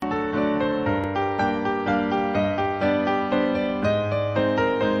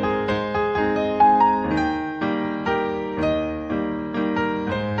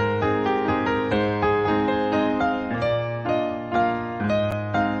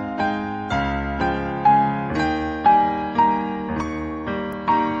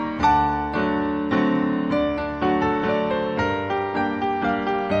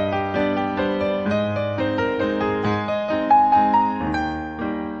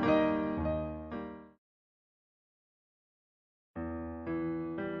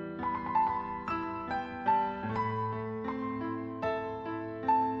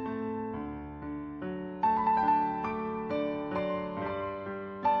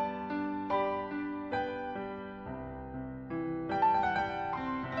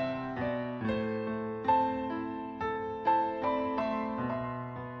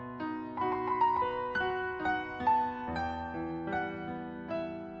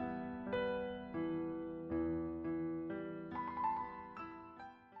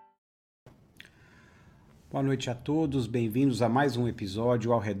Boa noite a todos, bem-vindos a mais um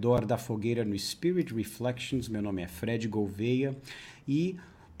episódio ao redor da fogueira no Spirit Reflections. Meu nome é Fred Gouveia e,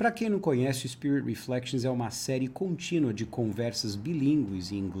 para quem não conhece, o Spirit Reflections é uma série contínua de conversas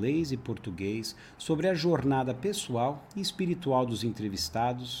bilíngues em inglês e português sobre a jornada pessoal e espiritual dos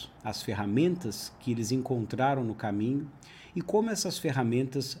entrevistados, as ferramentas que eles encontraram no caminho e como essas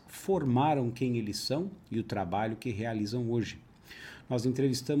ferramentas formaram quem eles são e o trabalho que realizam hoje. Nós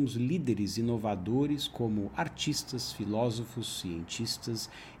entrevistamos líderes inovadores como artistas, filósofos, cientistas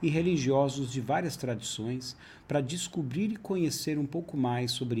e religiosos de várias tradições para descobrir e conhecer um pouco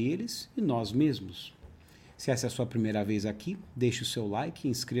mais sobre eles e nós mesmos. Se essa é a sua primeira vez aqui, deixe o seu like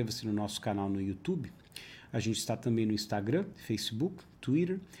e inscreva-se no nosso canal no YouTube. A gente está também no Instagram, Facebook,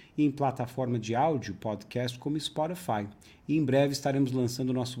 Twitter e em plataforma de áudio, podcast como Spotify. E em breve estaremos lançando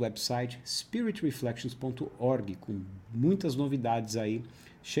o nosso website spiritreflections.org com muitas novidades aí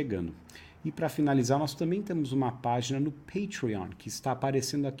chegando. E para finalizar, nós também temos uma página no Patreon, que está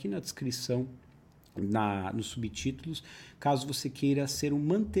aparecendo aqui na descrição, nos subtítulos, caso você queira ser um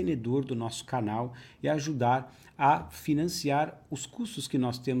mantenedor do nosso canal e ajudar a financiar os custos que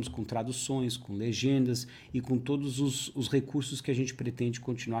nós temos com traduções, com legendas e com todos os recursos que a gente pretende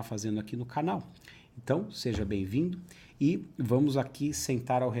continuar fazendo aqui no canal. Então, seja bem-vindo e vamos aqui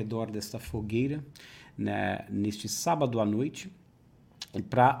sentar ao redor desta fogueira, né, neste sábado à noite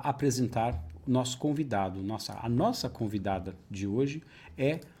para apresentar o nosso convidado. A nossa convidada de hoje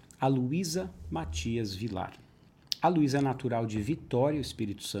é a Luísa Matias Vilar. A Luísa é natural de Vitória,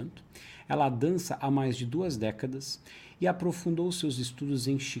 Espírito Santo. Ela dança há mais de 2 décadas e aprofundou seus estudos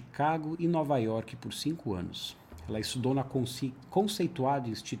em Chicago e Nova York por 5 anos. Ela estudou na conceituada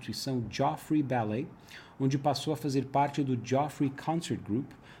instituição Joffrey Ballet, onde passou a fazer parte do Joffrey Concert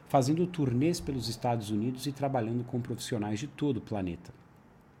Group, fazendo turnês pelos Estados Unidos e trabalhando com profissionais de todo o planeta.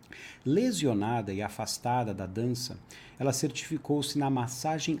 Lesionada e afastada da dança, ela certificou-se na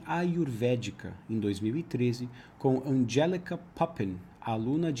massagem ayurvédica em 2013 com Angelica Poppin,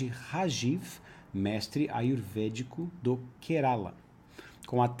 aluna de Rajiv, mestre ayurvédico do Kerala.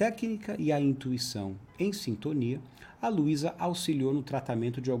 Com a técnica e a intuição em sintonia, a Luísa auxiliou no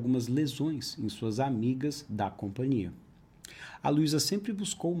tratamento de algumas lesões em suas amigas da companhia. A Luísa sempre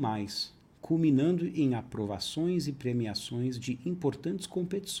buscou mais, culminando em aprovações e premiações de importantes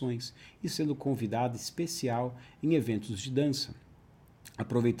competições e sendo convidada especial em eventos de dança.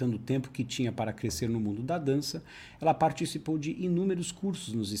 Aproveitando o tempo que tinha para crescer no mundo da dança, ela participou de inúmeros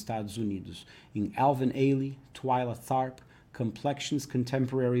cursos nos Estados Unidos, em Alvin Ailey, Twyla Tharp, Complexions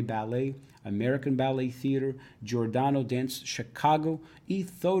Contemporary Ballet, American Ballet Theatre, Giordano Dance Chicago e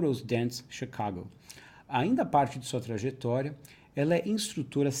Thodos Dance Chicago. Ainda parte de sua trajetória, ela é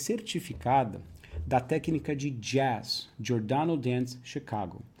instrutora certificada da técnica de jazz, Giordano Dance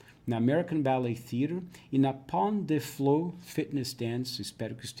Chicago, na American Ballet Theatre e na Pont de Flow Fitness Dance,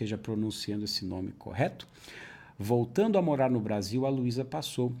 espero que esteja pronunciando esse nome correto. Voltando a morar no Brasil, a Luísa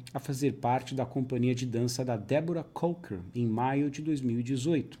passou a fazer parte da companhia de dança da Deborah Coker em maio de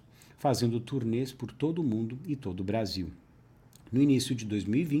 2018, fazendo turnês por todo o mundo e todo o Brasil. No início de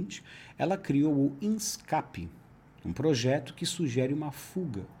 2020, ela criou o INSCAPE, um projeto que sugere uma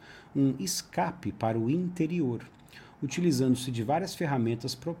fuga, um escape para o interior, utilizando-se de várias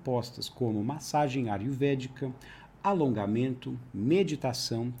ferramentas propostas como massagem ayurvédica, alongamento,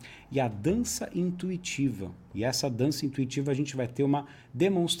 meditação e a dança intuitiva. E essa dança intuitiva a gente vai ter uma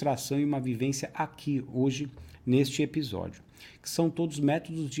demonstração e uma vivência aqui hoje neste episódio, que são todos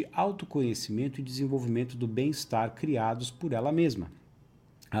métodos de autoconhecimento e desenvolvimento do bem-estar criados por ela mesma.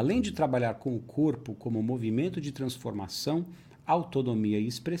 Além de trabalhar com o corpo como movimento de transformação, autonomia e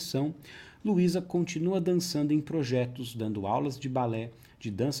expressão, Luísa continua dançando em projetos, dando aulas de balé, de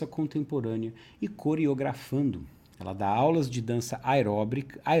dança contemporânea e coreografando. Ela dá aulas de dança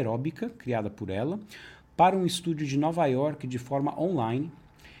aeróbica, criada por ela, para um estúdio de Nova York de forma online,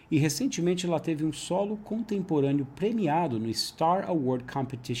 e recentemente ela teve um solo contemporâneo premiado no Star Award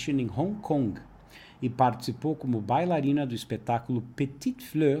Competition em Hong Kong, e participou como bailarina do espetáculo Petite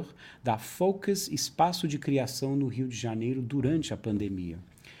Fleur da Focus Espaço de Criação no Rio de Janeiro durante a pandemia.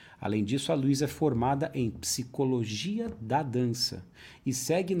 Além disso, a Luísa é formada em Psicologia da Dança e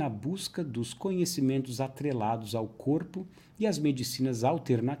segue na busca dos conhecimentos atrelados ao corpo e às medicinas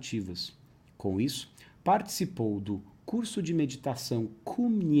alternativas. Com isso, participou do curso de meditação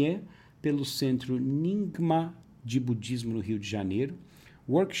Kumye pelo Centro Nyingma de Budismo no Rio de Janeiro,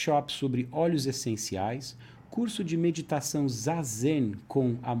 workshop sobre óleos essenciais, curso de meditação Zazen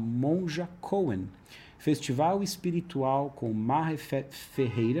com a monja Cohen, festival espiritual com Mahe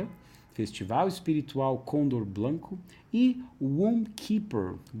Ferreira Festival Espiritual Condor Blanco e Womb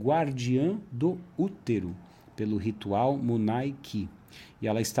Keeper, Guardiã do Útero, pelo ritual Munai Ki. E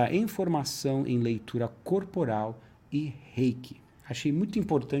ela está em formação em leitura corporal e Reiki. Achei muito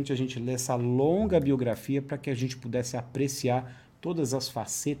importante a gente ler essa longa biografia para que a gente pudesse apreciar todas as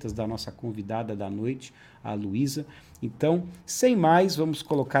facetas da nossa convidada da noite, a Luísa. Então, sem mais, vamos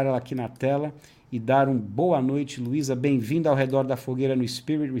colocar ela aqui na tela e dar uma boa noite, Luísa. Bem-vinda ao Redor da Fogueira no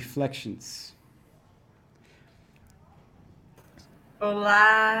Spirit Reflections.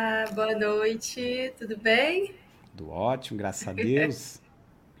 Olá, boa noite, tudo bem? Tudo ótimo, graças a Deus.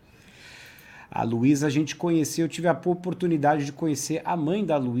 A Luísa a gente conheceu, eu tive a oportunidade de conhecer a mãe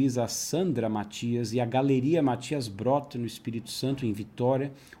da Luísa, a Sandra Matias, e a Galeria Matias Brota, no Espírito Santo, em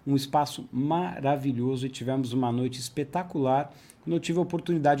Vitória. Um espaço maravilhoso e tivemos uma noite espetacular. Quando eu tive a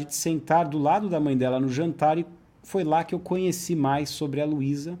oportunidade de sentar do lado da mãe dela no jantar, e foi lá que eu conheci mais sobre a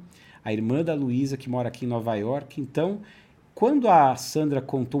Luísa, a irmã da Luísa, que mora aqui em Nova York. Então, quando a Sandra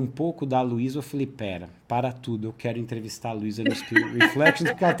contou um pouco da Luísa, eu falei, para tudo, eu quero entrevistar a Luísa no Spirit Reflections,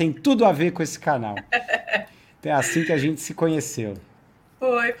 porque ela tem tudo a ver com esse canal. Então é assim que a gente se conheceu.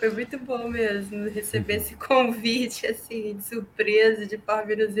 Foi muito bom mesmo receber esse convite, assim, de surpresa, de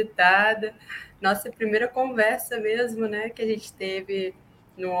forma inusitada. Nossa primeira conversa mesmo, né, que a gente teve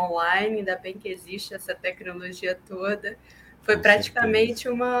no online, ainda bem que existe essa tecnologia toda. Foi Com praticamente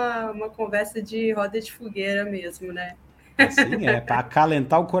certeza. uma conversa de roda de fogueira mesmo, né? Assim é, para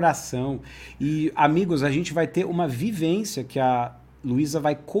acalentar o coração. E, amigos, a gente vai ter uma vivência que a Luísa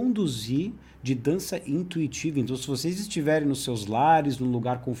vai conduzir de dança intuitiva. Então, se vocês estiverem nos seus lares, num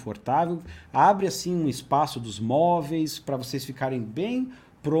lugar confortável, abre assim um espaço dos móveis para vocês ficarem bem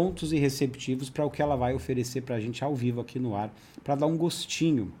prontos e receptivos para o que ela vai oferecer para a gente ao vivo aqui no ar, para dar um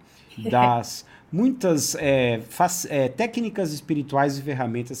gostinho das muitas técnicas espirituais e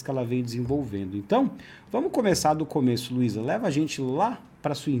ferramentas que ela vem desenvolvendo. Então, vamos começar do começo, Luísa. Leva a gente lá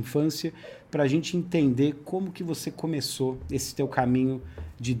para sua infância, para a gente entender como que você começou esse teu caminho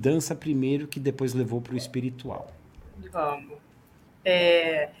de dança primeiro, que depois levou para o espiritual. Vamos.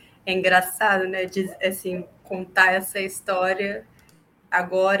 É engraçado, né, assim, contar essa história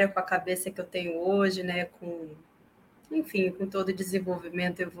agora com a cabeça que eu tenho hoje, né, enfim, com todo o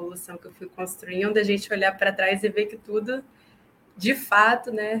desenvolvimento e evolução que eu fui construindo, a gente olhar para trás e ver que tudo, de fato,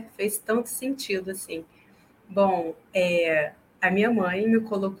 né, fez tanto sentido, assim. Bom, a minha mãe me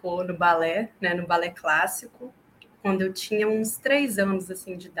colocou no balé, né, no balé clássico, quando eu tinha uns 3 anos,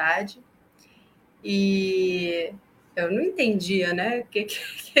 assim, de idade, e eu não entendia, né, o que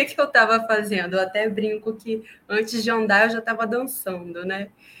eu estava fazendo. Eu até brinco que antes de andar eu já estava dançando, né?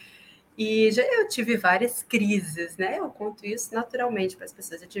 E já eu tive várias crises, né? Eu conto isso naturalmente para as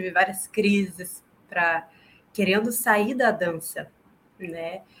pessoas. Eu tive várias crises para querendo sair da dança,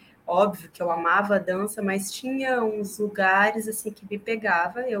 né? Óbvio que eu amava a dança, mas tinha uns lugares assim que me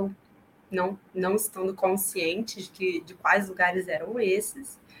pegava, eu não estando consciente de quais lugares eram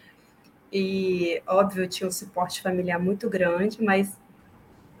esses. E óbvio, eu tinha um suporte familiar muito grande, mas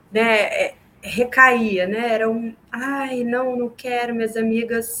né, recaía, né? Era ai, não quero, minhas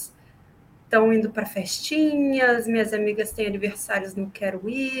amigas estão indo para festinhas, minhas amigas têm aniversários, não quero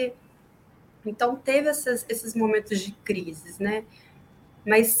ir. Então teve esses momentos de crises, né?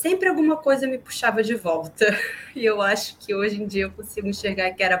 Mas sempre alguma coisa me puxava de volta. E eu acho que hoje em dia eu consigo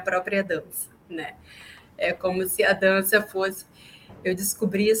enxergar que era a própria dança, né? É como se a dança fosse. Eu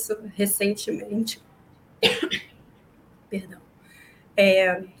descobri isso recentemente. Perdão.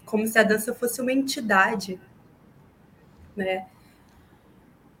 Como se a dança fosse uma entidade, né?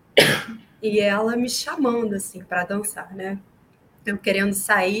 E ela me chamando assim para dançar, né? Eu querendo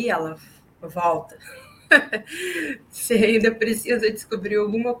sair, ela volta. Você ainda precisa descobrir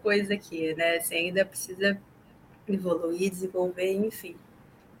alguma coisa aqui, né? Você ainda precisa evoluir, desenvolver, enfim.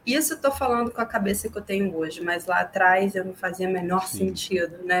 Isso eu tô falando com a cabeça que eu tenho hoje, mas lá atrás eu não fazia o menor Sim,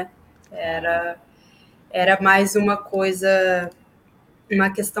 sentido, né? claro. Era mais uma coisa, uma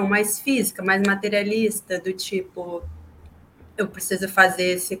questão mais física, mais materialista, do tipo, eu preciso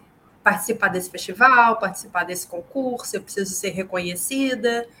participar desse festival, participar desse concurso, eu preciso ser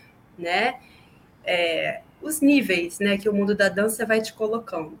reconhecida, né? Os níveis, né, que o mundo da dança vai te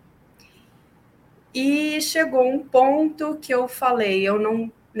colocando. E chegou um ponto que eu falei,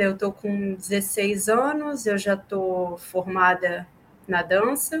 eu tô com 16 anos, eu já tô formada na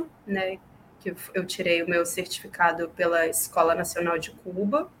dança, né, que eu tirei o meu certificado pela Escola Nacional de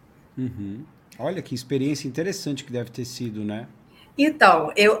Cuba. Uhum. Olha que experiência interessante que deve ter sido, né?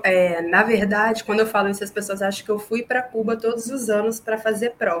 Então, na verdade, quando eu falo isso, as pessoas acham que eu fui para Cuba todos os anos para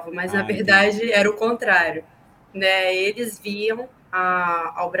fazer prova, mas na Ah, entendi. verdade era o contrário, né? Eles viam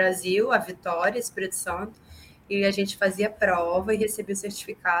ao Brasil, a Vitória, Espírito Santo, e a gente fazia prova e recebia o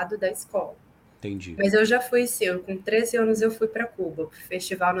certificado da escola. Entendi. Mas eu já fui, sim, com 13 anos eu fui para Cuba, pro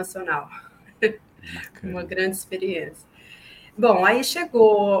Festival Nacional. Uma Bacana. grande experiência. Bom, aí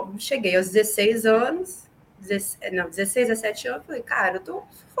cheguei aos 16 anos, 16 a 7 anos, falei, cara, eu tô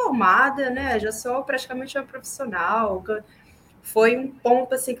formada, né? Já sou praticamente uma profissional. Foi um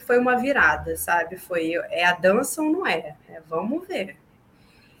ponto assim que foi uma virada, sabe? É a dança ou não é? Vamos ver.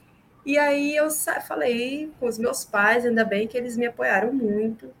 E aí eu falei com os meus pais, ainda bem que eles me apoiaram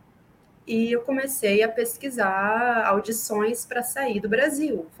muito. E eu comecei a pesquisar audições para sair do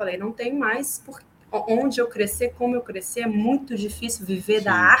Brasil. Falei, não tem mais onde eu crescer, como eu crescer, é muito difícil viver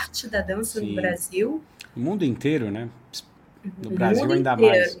da Sim, arte da dança no sim. Brasil. O mundo inteiro, né? No No Brasil mundo ainda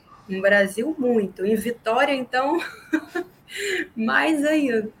mais. inteiro. No Brasil, muito. Em Vitória, então, mais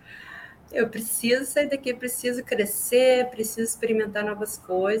ainda. Eu preciso sair daqui, preciso crescer, preciso experimentar novas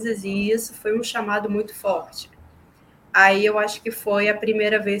coisas, e isso foi um chamado muito forte. Aí eu acho que foi a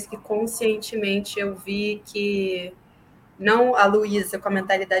primeira vez que conscientemente eu vi que não a Luísa com a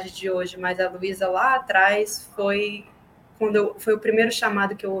mentalidade de hoje, mas a Luísa lá atrás foi o primeiro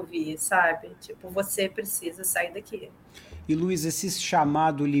chamado que eu ouvi, sabe? Tipo, você precisa sair daqui. E Luiz, esse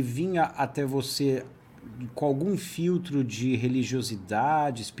chamado ele vinha até você com algum filtro de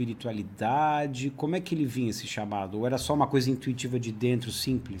religiosidade, espiritualidade? Como é que ele vinha esse chamado? Ou era só uma coisa intuitiva de dentro,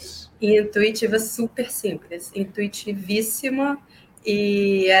 simples? E intuitiva, super simples, intuitivíssima,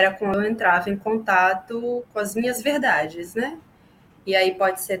 e era quando eu entrava em contato com as minhas verdades, né? E aí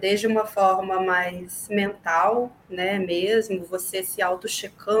pode ser desde uma forma mais mental, né, mesmo, você se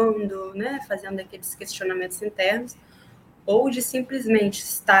auto-checando, né, fazendo aqueles questionamentos internos, ou de simplesmente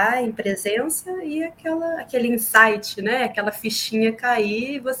estar em presença e aquele insight, né, aquela fichinha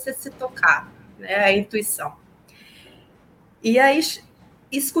cair e você se tocar, né, a intuição. E aí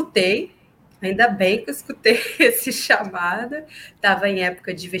escutei, ainda bem que eu escutei esse chamado, estava em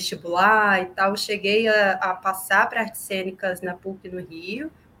época de vestibular e tal, cheguei a passar para artes cênicas na PUC no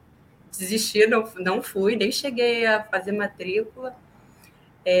Rio, desisti, não fui, nem cheguei a fazer matrícula,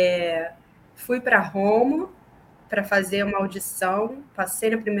 fui para Roma para fazer uma audição, passei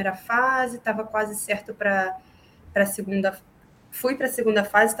na primeira fase, estava quase certo para a segunda, fui para a segunda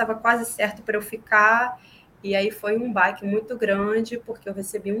fase, estava quase certo para eu ficar, e aí foi um baque muito grande, porque eu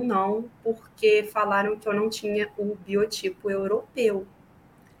recebi um não, porque falaram que eu não tinha o biotipo europeu.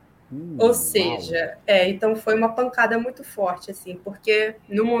 Ou Uau! seja, então foi uma pancada muito forte, assim, porque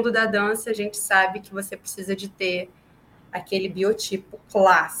no mundo da dança a gente sabe que você precisa de ter aquele biotipo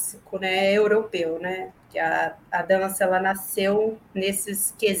clássico, né, europeu, né? Que a dança ela nasceu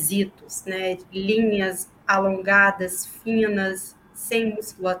nesses quesitos, né? Linhas alongadas, finas, sem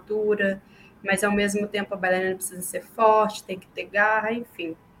musculatura, mas ao mesmo tempo a bailarina precisa ser forte, tem que ter garra,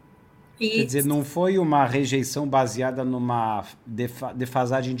 enfim. Quer E dizer, não foi uma rejeição baseada numa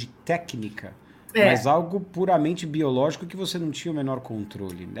defasagem de técnica, mas é, algo puramente biológico que você não tinha o menor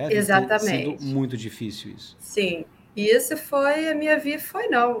controle. Deve ter sido exatamente. muito difícil isso. Sim. E isso foi a minha vida, foi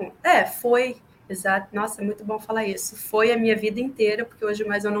não. Foi. Exato. Nossa, é muito bom falar isso. Foi a minha vida inteira, porque hoje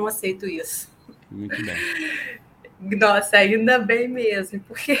mais eu não aceito isso. Muito bem. Nossa, ainda bem mesmo,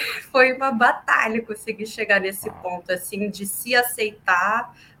 porque foi uma batalha conseguir chegar nesse Uau. ponto, assim, de se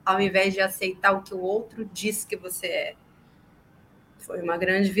aceitar, ao invés de aceitar o que o outro diz que você é. Foi uma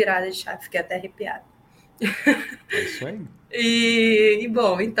grande virada de chave, fiquei até arrepiada. É isso aí.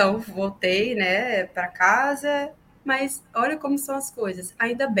 Bom, então voltei, né, para casa, mas olha como são as coisas.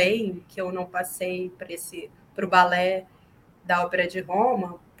 Ainda bem que eu não passei para o balé da Ópera de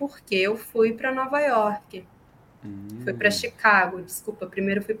Roma, porque eu fui para Nova York. Fui para Chicago, desculpa,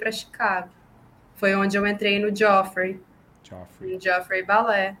 primeiro fui para Chicago. Foi onde eu entrei Joffrey. no Joffrey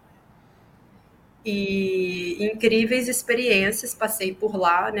Ballet. E incríveis experiências passei por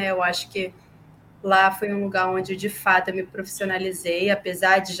lá, né? Eu acho que lá foi um lugar onde de fato eu me profissionalizei,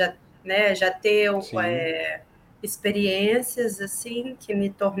 apesar de já ter Sim. experiências assim que me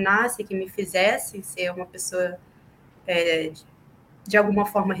tornassem, que me fizessem ser uma pessoa de alguma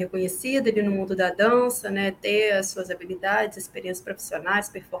forma reconhecida ali no mundo da dança, né? Ter as suas habilidades, experiências profissionais,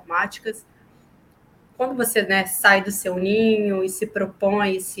 performáticas. Quando você, né, sai do seu ninho e se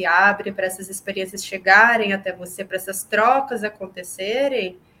propõe e se abre para essas experiências chegarem até você, para essas trocas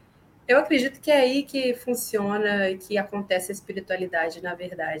acontecerem, eu acredito que é aí que funciona e que acontece a espiritualidade, na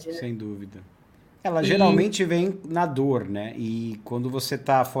verdade, né? Sem dúvida. Ela E geralmente vem na dor, né? E quando você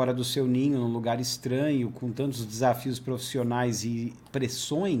está fora do seu ninho, num lugar estranho, com tantos desafios profissionais e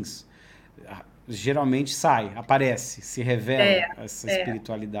pressões, geralmente sai, aparece, se revela é, essa é,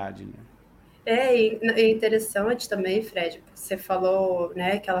 espiritualidade, né? É interessante também, Fred, você falou,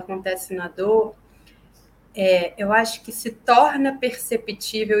 né, que ela acontece na dor. Eu acho que se torna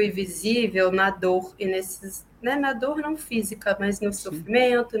perceptível e visível na dor e nesses, né, na dor não física, mas no Sim,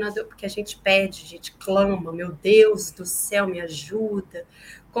 sofrimento, na dor, porque a gente pede, a gente clama, meu Deus do céu, me ajuda.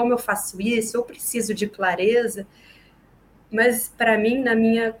 Como eu faço isso? Eu preciso de clareza. Mas para mim, na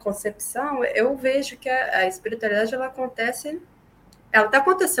minha concepção, eu vejo que a espiritualidade ela está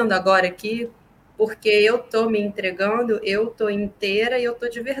acontecendo agora aqui porque eu estou me entregando, eu estou inteira e eu estou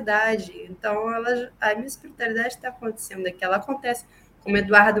de verdade. Então, a minha espiritualidade está acontecendo aqui. Ela acontece, como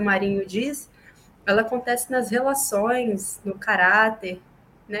Eduardo Marinho diz, ela acontece nas relações, no caráter,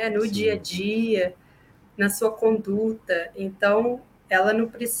 né, no dia a sim. dia, na sua conduta. Então, ela não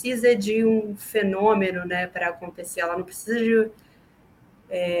precisa de um fenômeno, né, para acontecer. Ela não precisa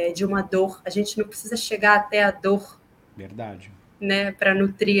de uma dor. A gente não precisa chegar até a dor, Verdade. né, para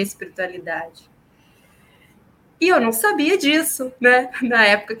nutrir a espiritualidade. E eu não sabia disso, né? Na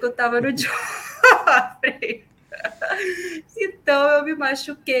época que eu estava no Joffrey. Então eu me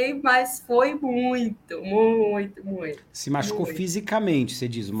machuquei, mas foi muito, muito, muito, Se machucou muito. fisicamente, você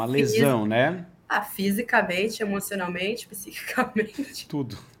diz, uma Fiz, lesão, né? fisicamente, emocionalmente, psiquicamente,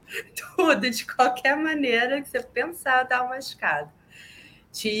 Tudo. tudo, de qualquer maneira que você pensar, dar uma machucado.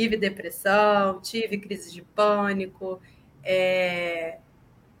 Tive depressão, tive crise de pânico, é,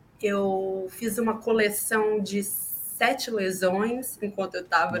 eu fiz uma coleção de 7 lesões enquanto eu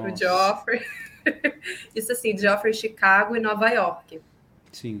estava no Nossa. Joffrey. Isso assim, Joffrey, Chicago e Nova York.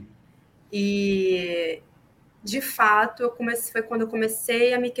 Sim. E de fato, foi quando eu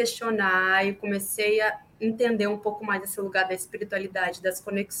comecei a me questionar e comecei a entender um pouco mais esse lugar da espiritualidade, das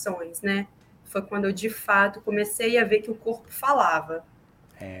conexões, né? Foi quando eu de fato comecei a ver que o corpo falava.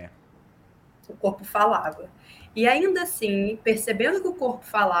 É. O corpo falava. E ainda assim, percebendo que o corpo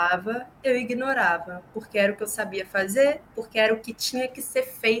falava, eu ignorava, porque era o que eu sabia fazer, porque era o que tinha que ser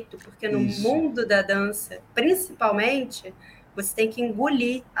feito, porque no Isso. mundo da dança, principalmente, você tem que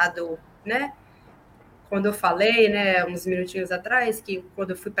engolir a dor, né? Quando eu falei, né, uns minutinhos atrás, que quando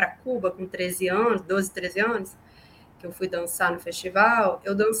eu fui para Cuba com 13 anos, 12, 13 anos, que eu fui dançar no festival,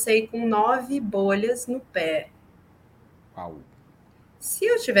 eu dancei com 9 bolhas no pé. Uau. Se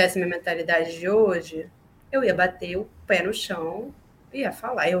eu tivesse minha mentalidade de hoje, eu ia bater o pé no chão e ia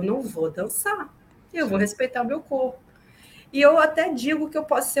falar: eu não vou dançar, eu vou Sim. respeitar o meu corpo. E eu até digo que eu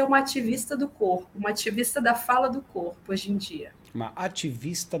posso ser uma ativista do corpo, uma ativista da fala do corpo hoje em dia. Uma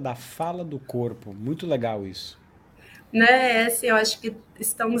ativista da fala do corpo. Muito legal isso. Né? Assim, eu acho que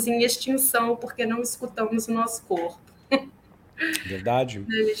estamos em extinção porque não escutamos o nosso corpo. Verdade?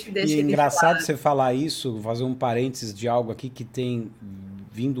 A gente E é deixa ele engraçado falar. você falar isso, vou fazer um parênteses de algo aqui que tem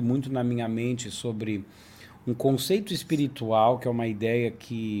vindo muito na minha mente sobre um conceito espiritual, que é uma ideia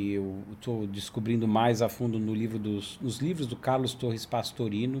que eu estou descobrindo mais a fundo nos livros do Carlos Torres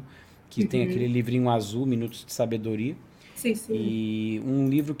Pastorino, que tem aquele Uhum. livrinho azul, Minutos de Sabedoria, Sim, sim. e um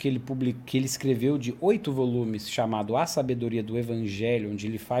livro que ele escreveu de 8 volumes, chamado A Sabedoria do Evangelho, onde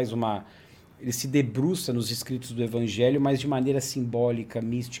ele faz uma ele se debruça nos escritos do Evangelho, mas de maneira simbólica,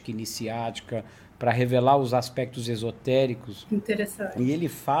 mística, iniciática, para revelar os aspectos esotéricos. E Interessante. ele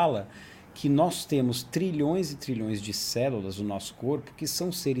fala que nós temos trilhões e trilhões de células no nosso corpo que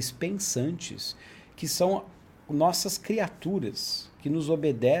são seres pensantes, que são nossas criaturas, que nos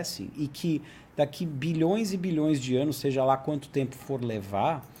obedecem e que daqui bilhões e bilhões de anos, seja lá quanto tempo for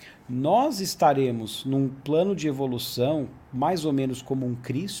levar, nós estaremos num plano de evolução mais ou menos como um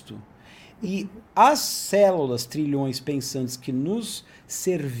Cristo, e as células trilhões pensantes que nos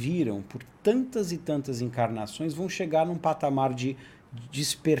serviram por tantas e tantas encarnações vão chegar num patamar de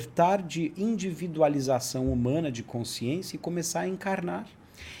despertar de individualização humana de consciência e começar a encarnar.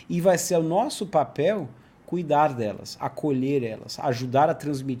 E vai ser o nosso papel cuidar delas, acolher elas, ajudar a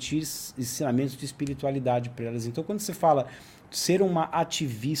transmitir ensinamentos de espiritualidade para elas. Então, quando você fala ser uma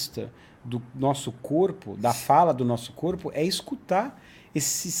ativista do nosso corpo, da fala do nosso corpo, é escutar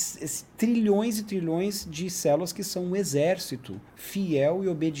esses trilhões e trilhões de células que são um exército fiel e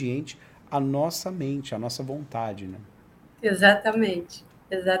obediente à nossa mente, à nossa vontade, né? Exatamente.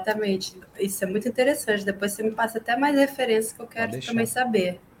 Exatamente. Isso é muito interessante. Depois você me passa até mais referências que eu Pode quero também deixar,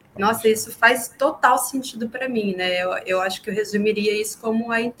 saber. pode Nossa, deixar. isso faz total sentido para mim, né? Eu acho que eu resumiria isso como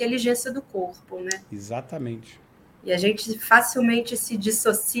a inteligência do corpo, né? Exatamente. E a gente facilmente se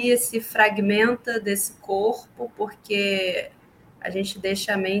dissocia, se fragmenta desse corpo, porque a gente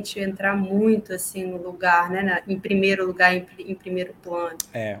deixa a mente entrar muito assim no lugar, né? Em primeiro lugar, em primeiro plano.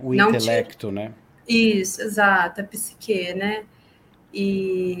 É, o Não tira. intelecto, né? Isso, exato, a psique, né?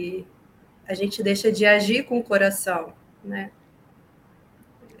 E a gente deixa de agir com o coração, né?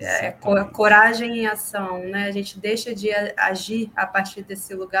 Exatamente. coragem em ação, né? A gente deixa de agir a partir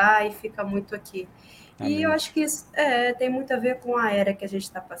desse lugar e fica muito aqui. E eu Exatamente. acho que isso tem muito a ver com a era que a gente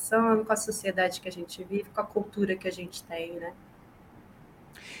está passando, com a sociedade que a gente vive, com a cultura que a gente tem, né?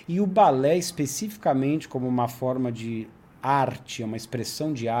 E o balé, especificamente, como uma forma de arte, uma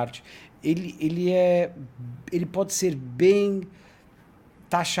expressão de arte, ele pode ser bem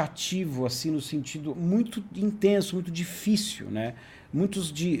taxativo, assim, no sentido muito intenso, muito difícil, né?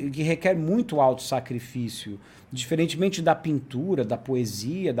 Que requer muito autossacrifício. Diferentemente da pintura, da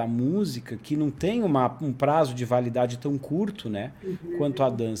poesia, da música, que não tem um prazo de validade tão curto, né? Quanto a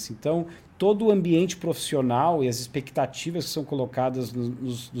dança. Então, todo o ambiente profissional e as expectativas que são colocadas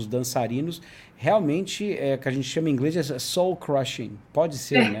nos dançarinos, realmente, que a gente chama em inglês de soul crushing. Pode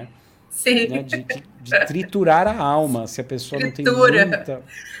ser, né? Sim, Né? De triturar a alma, se a pessoa não tem tritura muita.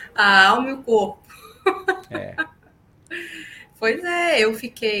 a alma e o corpo. É, Pois é, eu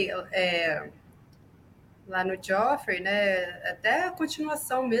fiquei lá no Joffrey, né? Até a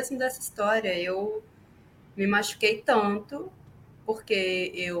continuação mesmo dessa história. Eu me machuquei tanto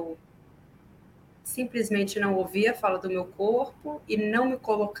porque eu simplesmente não ouvia a fala do meu corpo e não me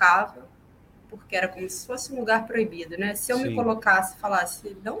colocava, porque era como se fosse um lugar proibido, né? Se eu me sim, colocasse e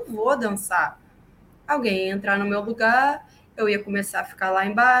falasse, não vou dançar, alguém ia entrar no meu lugar, eu ia começar a ficar lá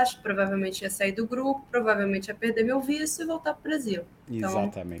embaixo, provavelmente ia sair do grupo, provavelmente ia perder meu visto e voltar para o Brasil.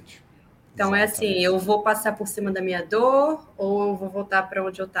 exatamente. Então é assim, Exatamente. eu vou passar por cima da minha dor ou eu vou voltar para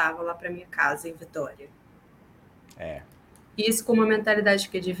onde eu estava, lá para minha casa em Vitória. É. Isso com uma mentalidade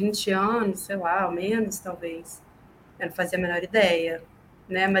que de 20 anos, sei lá, ao menos, talvez. Eu não fazia a menor ideia,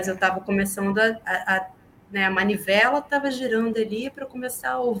 né? Mas eu estava começando né, a manivela estava girando ali para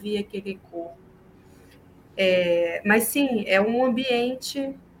começar a ouvir aquele corpo. Mas sim, é um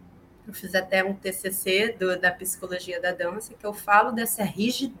ambiente. Eu fiz até um TCC da psicologia da dança que eu falo dessa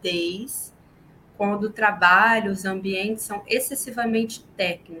rigidez quando o trabalho, os ambientes são excessivamente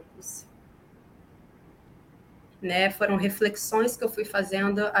técnicos. Né? Foram reflexões que eu fui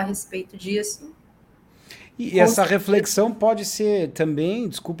fazendo a respeito disso. E Com essa certeza. reflexão pode ser também,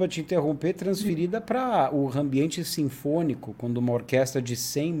 desculpa te interromper, transferida para o ambiente sinfônico, quando uma orquestra de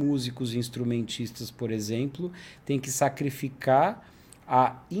 100 músicos e instrumentistas, por exemplo, tem que sacrificar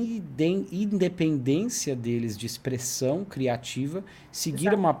a independência deles de expressão criativa, seguir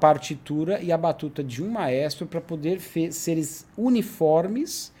Exato. uma partitura e a batuta de um maestro para poder seres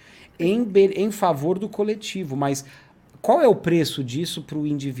uniformes em favor do coletivo. Mas qual é o preço disso para o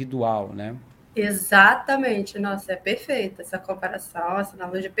individual, né? Exatamente. Nossa, é perfeita essa comparação, essa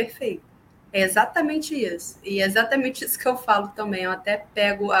analogia é perfeita. É exatamente isso. E é exatamente isso que eu falo também. Eu até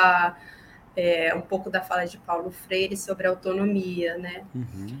pego um pouco da fala de Paulo Freire sobre autonomia, né?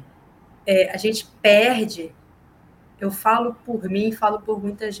 A gente perde, eu falo por mim, falo por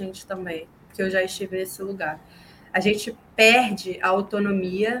muita gente também, porque eu já estive nesse lugar. A gente perde a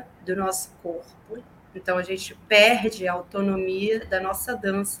autonomia do nosso corpo, então a gente perde a autonomia da nossa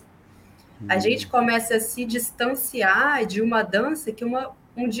dança. A gente começa a se distanciar de uma dança que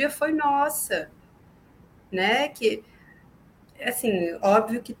um dia foi nossa, né? Que, assim,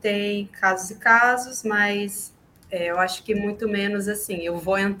 óbvio que tem casos e casos, mas eu acho que muito menos assim, eu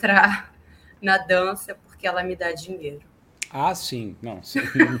vou entrar na dança porque ela me dá dinheiro. Ah, sim. Não, sim.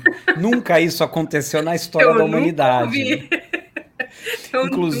 Nunca isso aconteceu na história da Eu nunca humanidade, né? ouvi, eu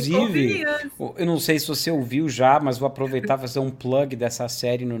nunca ouvi Inclusive, isso. eu não sei se você ouviu já, mas vou aproveitar e fazer um plug dessa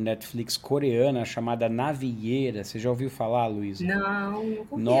série no Netflix coreana chamada Navieira. Você já ouviu falar, Luísa? Não, nunca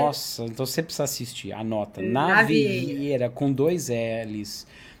ouvi. Nossa, então você precisa assistir. Anota. Navieira. Navieira com dois L's.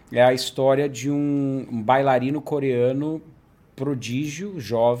 É a história de um bailarino coreano prodígio,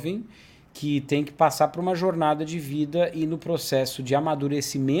 jovem, que tem que passar por uma jornada de vida e no processo de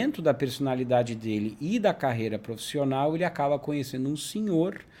amadurecimento da personalidade dele e da carreira profissional, ele acaba conhecendo um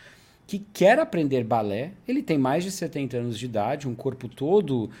senhor que quer aprender balé. Ele tem mais de 70 anos de idade, um corpo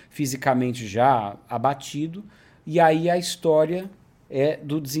todo fisicamente já abatido, e aí a história é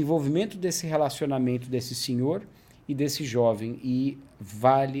do desenvolvimento desse relacionamento desse senhor e desse jovem, e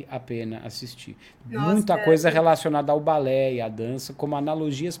vale a pena assistir. Nossa, Muita coisa relacionada ao balé e à dança, como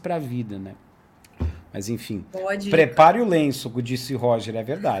analogias para a vida, né? Mas enfim, boa dica. prepare o lenço, disse Roger, é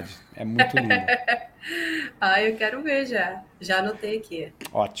verdade. É muito linda. Ah, eu quero ver já. Já anotei aqui.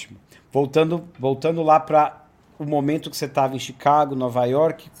 Ótimo. Voltando lá para o momento que você estava em Chicago, Nova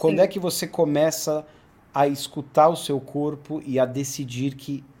York, quando é Sim. que você começa a escutar o seu corpo e a decidir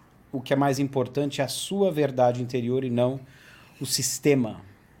que o que é mais importante é a sua verdade interior e não o sistema?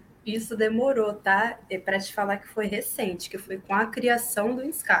 Isso demorou, tá? É para te falar que foi recente, que foi com a criação do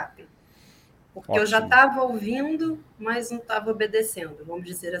escape. Porque eu já Ótimo. estava ouvindo, mas não estava obedecendo, vamos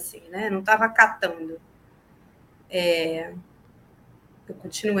dizer assim, né? Não estava acatando. Eu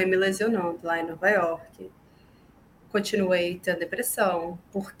continuei me lesionando lá em Nova York, continuei tendo depressão,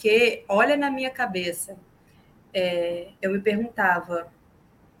 porque olha na minha cabeça, eu me perguntava,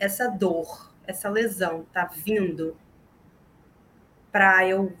 essa dor, essa lesão tá vindo para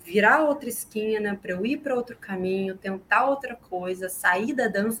eu virar outra esquina, para eu ir para outro caminho, tentar outra coisa, sair da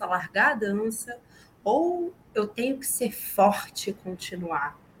dança, largar a dança, ou eu tenho que ser forte e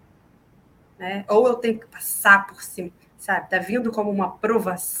continuar, né? Ou eu tenho que passar por cima, sabe? Tá vindo como uma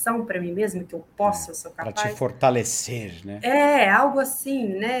provação para mim mesma que eu posso, eu sou Para te capaz. fortalecer, né? É algo assim,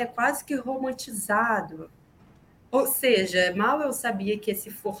 né? Quase que romantizado. Ou seja, mal eu sabia que esse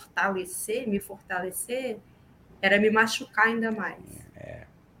fortalecer, me fortalecer, era me machucar ainda mais.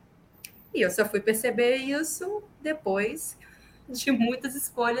 E eu só fui perceber isso depois de muitas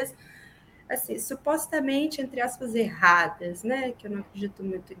escolhas, assim, supostamente, entre aspas, erradas, né? Que eu não acredito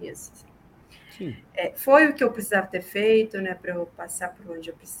muito nisso. Sim. Foi o que eu precisava ter feito, né? Para eu passar por onde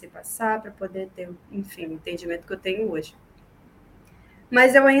eu precisei passar, para poder ter, enfim, o entendimento que eu tenho hoje.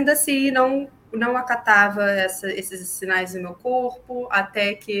 Mas eu ainda assim não acatava esses sinais no meu corpo,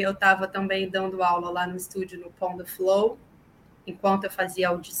 até que eu estava também dando aula lá no estúdio no Pond Flow, enquanto eu fazia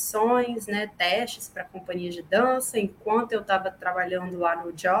audições, né, testes para companhias de dança, enquanto eu estava trabalhando lá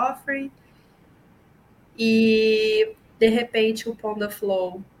no Joffrey. E de repente o Pond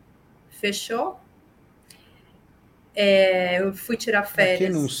Flow fechou. Eu fui tirar Para quem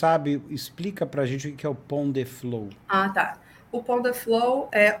não férias. sabe, explica pra gente o que é o Pond de Flow. Ah, tá. O Pond Flow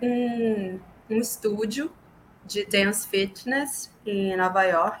é um estúdio de dance fitness em Nova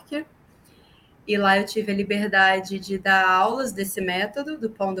York. E lá eu tive a liberdade de dar aulas desse método, do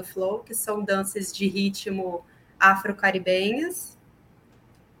Pound Flow, que são danças de ritmo afro-caribenhas,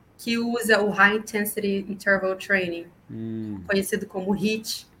 que usa o High Intensity Interval Training, conhecido como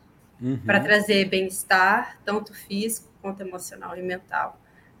HIIT, para Uhum. trazer bem-estar, tanto físico quanto emocional e mental,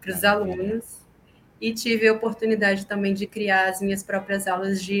 para os Maravilha. alunos. E tive a oportunidade também de criar as minhas próprias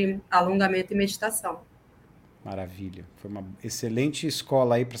aulas de alongamento e meditação. Maravilha. Foi uma excelente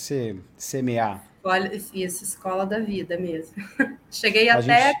escola aí para você semear. Olha, isso, escola da vida mesmo. Cheguei A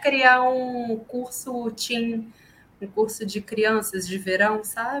até a gente. criar um curso teen, um curso de crianças de verão,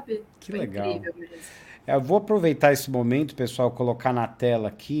 sabe? Que Foi legal. incrível mesmo. Eu vou aproveitar esse momento, pessoal, colocar na tela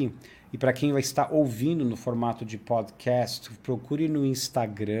aqui. E para quem vai estar ouvindo no formato de podcast, procure no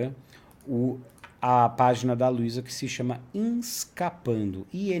Instagram o, a página da Luísa que se chama Inscapando.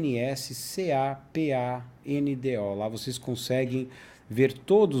 Inscapando. Lá vocês conseguem ver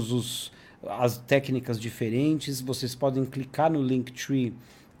as técnicas diferentes. Vocês podem clicar no Linktree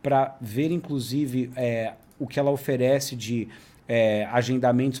para ver, inclusive, o que ela oferece de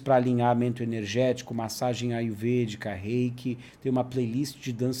agendamentos para alinhamento energético, massagem ayurvédica, reiki. Tem uma playlist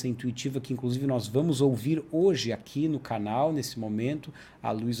de dança intuitiva que, inclusive, nós vamos ouvir hoje aqui no canal, nesse momento.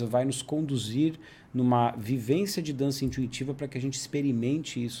 A Luísa vai nos conduzir numa vivência de dança intuitiva para que a gente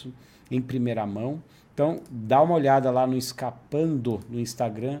experimente isso em primeira mão. Então, dá uma olhada lá no Escapando no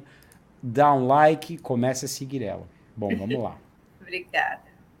Instagram, dá um like, comece a seguir ela. Bom, vamos lá. Obrigada.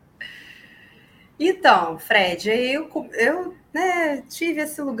 Então, Fred, eu né, tive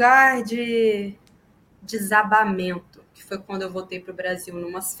esse lugar de desabamento, que foi quando eu voltei para o Brasil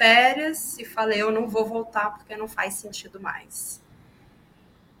numas férias e falei, eu não vou voltar porque não faz sentido mais.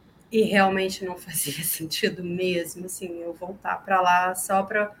 E realmente não fazia sentido mesmo, assim, eu voltar para lá só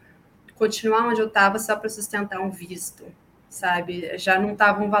para continuar onde eu estava, só para sustentar um visto, sabe? Já não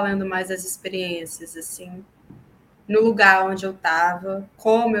estavam valendo mais as experiências, assim, no lugar onde eu estava,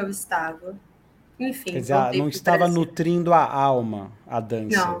 como eu estava. Quer Enfim, dizer, voltei não para o estava Brasil. nutrindo a alma, a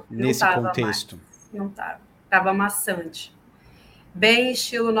dança, Não, não nesse estava mais. contexto. Não estava. Estava maçante. Bem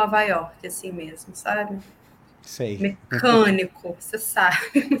estilo Nova York, assim mesmo, sabe? Sei. Mecânico, você sabe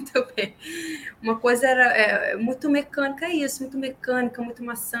muito bem. Uma coisa era muito mecânica, é isso, muito mecânica, muito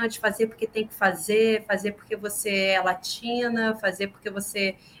maçante, fazer porque tem que fazer porque você é latina, fazer porque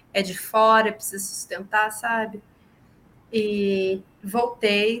você é de fora, precisa sustentar, sabe? E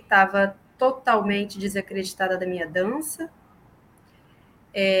voltei, estava totalmente desacreditada da minha dança.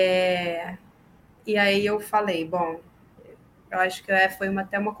 E aí eu falei, bom, eu acho que foi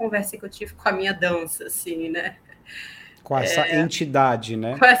até uma conversa que eu tive com a minha dança, assim, né? Com essa entidade,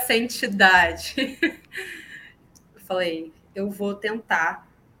 né? Com essa entidade. Eu falei, eu vou tentar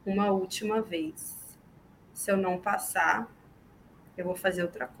uma última vez. Se eu não passar, eu vou fazer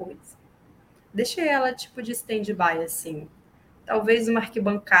outra coisa. Deixei ela tipo de stand-by, assim. Talvez uma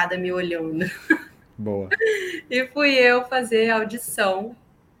arquibancada me olhando. Boa. E fui eu fazer a audição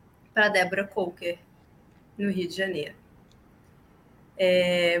para Débora Coker, no Rio de Janeiro.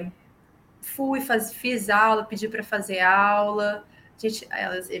 Fiz aula, pedi para fazer aula.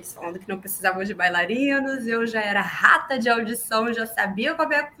 Eles falando que não precisavam de bailarinos, eu já era rata de audição, já sabia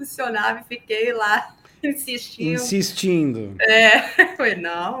como é que funcionava e fiquei lá insistindo. Insistindo. Falei,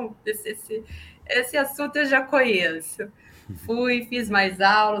 não, esse assunto eu já conheço. Fiz mais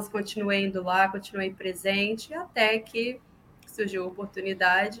aulas, continuei indo lá, continuei presente, até que surgiu a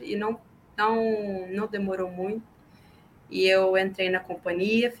oportunidade e não demorou muito. E eu entrei na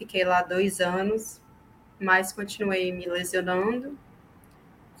companhia, fiquei lá 2 anos, mas continuei me lesionando,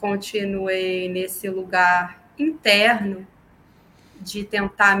 continuei nesse lugar interno de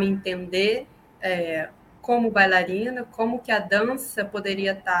tentar me entender como bailarina, como que a dança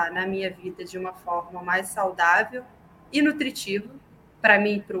poderia estar na minha vida de uma forma mais saudável e nutritiva para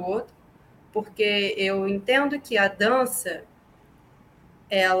mim e para o outro, porque eu entendo que a dança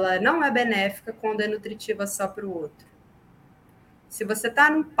ela não é benéfica quando é nutritiva só para o outro. Se você está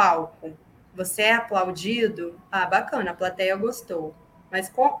num palco, você é aplaudido, bacana, a plateia gostou. Mas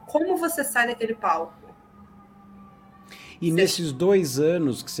como você sai daquele palco? E nesses 2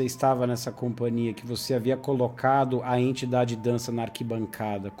 anos que você estava nessa companhia, que você havia colocado a entidade dança na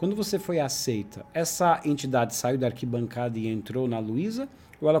arquibancada, quando você foi aceita, essa entidade saiu da arquibancada e entrou na Luísa?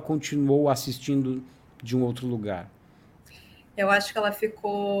 Ou ela continuou assistindo de um outro lugar? Eu acho que ela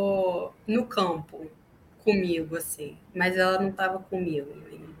ficou no campo comigo, assim. Mas ela não estava comigo,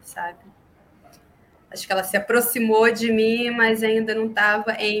 sabe? Acho que ela se aproximou de mim, mas ainda não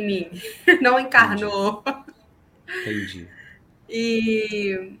estava em mim. Não encarnou. Entendi.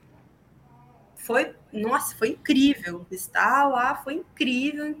 E foi incrível. Estar lá foi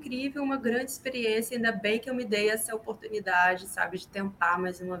incrível, uma grande experiência. Ainda bem que eu me dei essa oportunidade, sabe, de tentar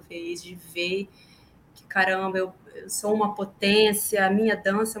mais uma vez, de ver que, caramba, eu sou uma potência, a minha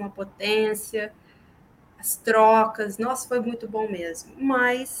dança é uma potência, as trocas, nossa, foi muito bom mesmo.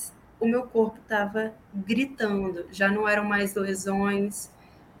 Mas o meu corpo estava gritando, já não eram mais lesões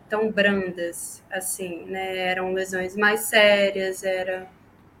tão brandas, assim, né? Eram lesões mais sérias,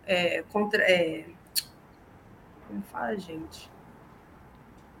 como fala, gente?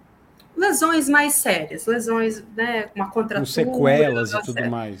 Lesões mais sérias, lesões, né? Uma Com contratura. sequelas e tudo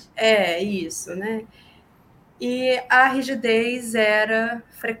mais. Isso, né? E a rigidez era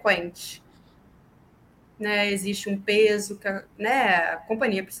frequente. Né, existe um peso que a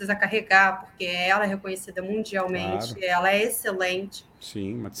companhia precisa carregar, porque ela é reconhecida mundialmente, Claro. ela é excelente.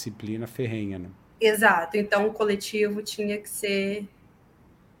 Sim, uma disciplina ferrenha, né? Exato, então o coletivo tinha que ser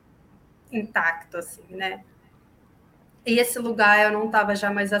intacto, assim, né? E esse lugar eu não estava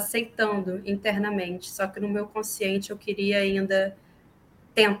já mais aceitando internamente, só que no meu consciente eu queria ainda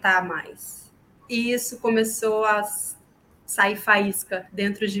tentar mais. E isso começou a sair faísca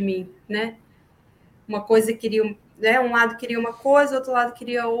dentro de mim, né? Uma coisa queria, né? Um lado queria uma coisa, outro lado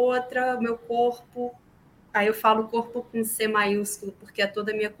queria outra, meu corpo. Aí eu falo corpo com C maiúsculo, porque é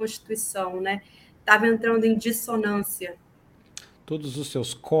toda a minha constituição, né? Estava entrando em dissonância. Todos os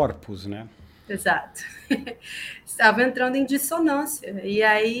seus corpos, né? Exato. Estava entrando em dissonância. E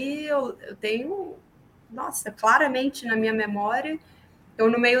aí eu tenho, nossa, claramente na minha memória, eu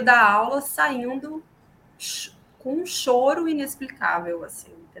no meio da aula saindo com um choro inexplicável,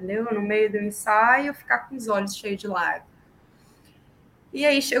 assim, entendeu? No meio do ensaio, ficar com os olhos cheios de lágrimas. E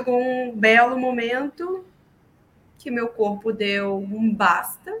aí chegou um belo momento que meu corpo deu um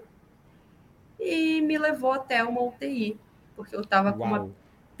basta e me levou até uma UTI, porque eu estava com uma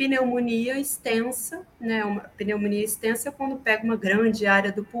pneumonia extensa, né? Uma pneumonia extensa é quando pega uma grande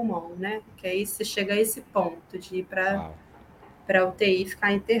área do pulmão, né? Que aí você chega a esse ponto de ir para a UTI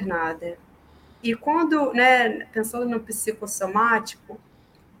ficar internada. E quando, né, pensando no psicossomático,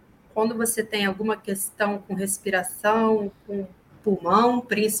 quando você tem alguma questão com respiração, com pulmão,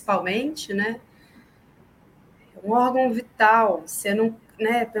 principalmente, né? É um órgão vital. Você não,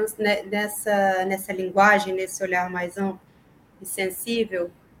 né, pensa nessa linguagem, nesse olhar mais amplo e sensível,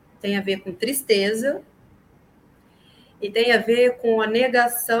 tem a ver com tristeza e tem a ver com a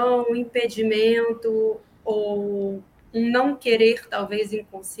negação, o impedimento ou um não querer, talvez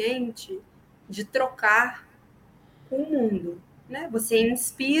inconsciente, de trocar com o mundo. Né? Você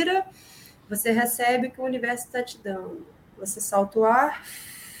inspira, você recebe o que o universo está te dando. Você solta o ar,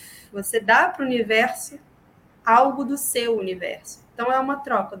 você dá para o universo algo do seu universo. Então é uma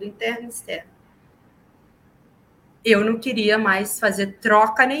troca do interno e externo. Eu não queria mais fazer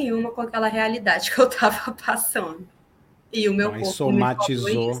troca nenhuma com aquela realidade que eu estava passando. E o meu Então, aí corpo me falou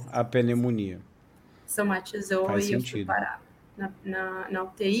somatizou isso. a pneumonia. Somatizou Faz e eu fui sentido. parar na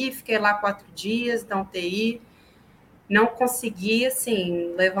UTI. Fiquei lá 4 dias na UTI. não conseguia,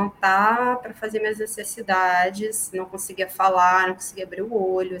 assim, levantar para fazer minhas necessidades, não conseguia falar, não conseguia abrir o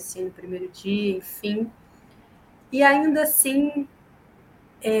olho, assim, no primeiro dia, enfim. E ainda assim,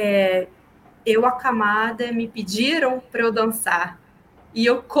 eu acamada, me pediram para eu dançar. E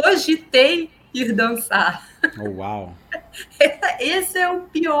eu cogitei ir dançar. Oh, uau. Esse é o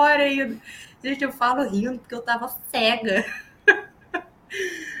pior ainda. Gente, eu falo rindo porque eu tava cega.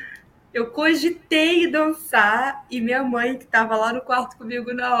 Eu cogitei dançar e minha mãe, que estava lá no quarto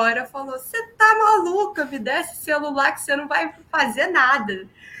comigo na hora, falou: Você tá maluca? Me dá esse celular que você não vai fazer nada.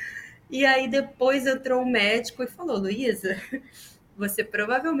 E aí depois entrou um médico e falou: Luísa, você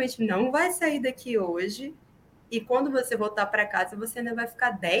provavelmente não vai sair daqui hoje. E quando você voltar para casa, você ainda vai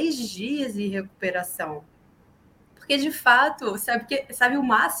ficar 10 dias em recuperação. Porque, de fato, sabe o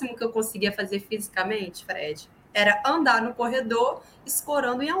máximo que eu conseguia fazer fisicamente, Fred? Era andar no corredor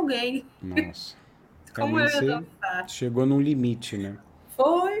escorando em alguém. Nossa. Como eu Realmente ia você dançar? chegou num limite, né?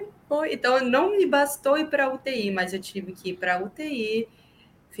 Foi. Então, não me bastou ir para a UTI, mas eu tive que ir para a UTI,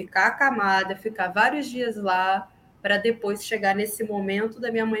 ficar acamada, ficar vários dias lá, para depois chegar nesse momento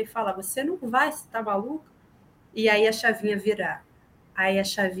da minha mãe falar: Você não vai, você tá maluca? E aí a chavinha virar. Aí a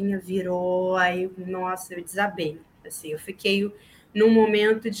chavinha virou, aí, nossa, eu desabei. Assim, eu fiquei num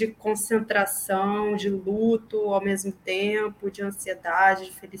momento de concentração, de luto ao mesmo tempo, de ansiedade,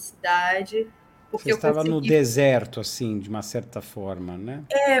 de felicidade, Você porque eu estava no consegui. deserto, assim, de uma certa forma, né?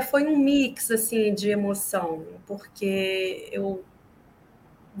 Foi um mix assim de emoção, porque eu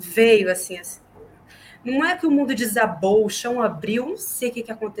veio assim, não é que o mundo desabou, o chão abriu, não sei o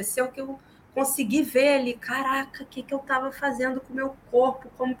que aconteceu, que eu consegui ver ali, caraca, o que eu estava fazendo com o meu corpo,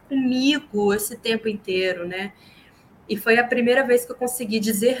 como comigo esse tempo inteiro, né? E foi a primeira vez que eu consegui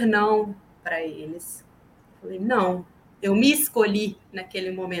dizer não para eles. Falei, não, eu me escolhi naquele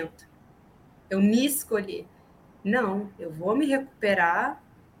momento. Eu me escolhi. Não, eu vou me recuperar.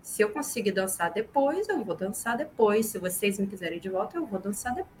 Se eu conseguir dançar depois, eu vou dançar depois. Se vocês me quiserem de volta, eu vou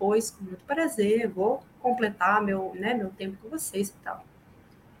dançar depois, com muito prazer. Vou completar meu tempo com vocês e tal.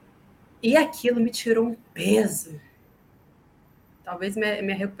 E aquilo me tirou um peso. Talvez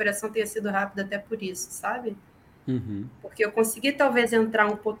minha recuperação tenha sido rápida até por isso, sabe? Uhum. Porque eu consegui talvez entrar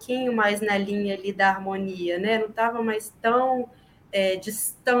um pouquinho mais na linha ali da harmonia, né? Não estava mais tão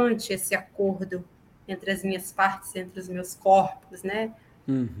distante esse acordo entre as minhas partes, entre os meus corpos, né?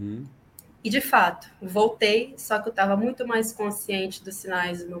 Uhum. E de fato, voltei, só que eu estava muito mais consciente dos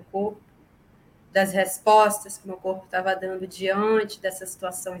sinais do meu corpo, das respostas que o meu corpo estava dando diante dessa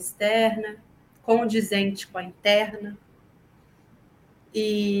situação externa, condizente com a interna.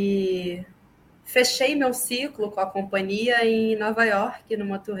 E fechei meu ciclo com a companhia em Nova York,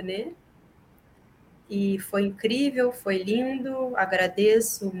 numa turnê. E foi incrível, foi lindo,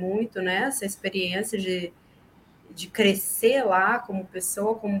 agradeço muito, né, essa experiência de crescer lá como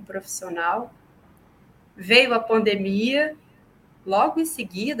pessoa, como profissional. Veio a pandemia, logo em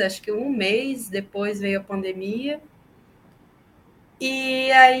seguida, acho que um mês depois veio a pandemia,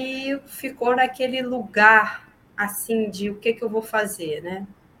 e aí ficou naquele lugar, assim, de o que eu vou fazer, né,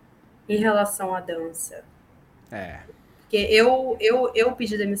 em relação à dança. É. Porque eu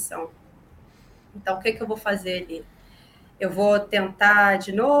pedi demissão, então o que eu vou fazer ali? Eu vou tentar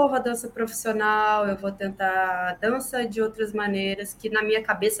de novo a dança profissional, eu vou tentar a dança de outras maneiras, que na minha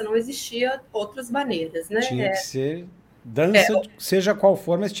cabeça não existia outras maneiras, Tinha que né? ser dança, seja qual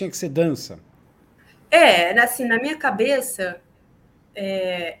for, mas tinha que ser dança. Assim, na minha cabeça,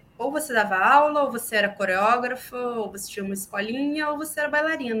 ou você dava aula, ou você era coreógrafa, ou você tinha uma escolinha, ou você era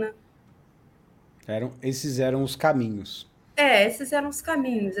bailarina. Esses eram os caminhos. Esses eram os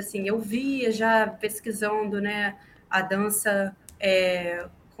caminhos, assim, eu via já pesquisando, né, a dança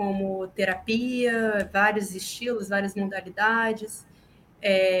como terapia, vários estilos, várias modalidades.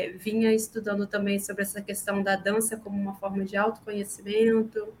 Vinha estudando também sobre essa questão da dança como uma forma de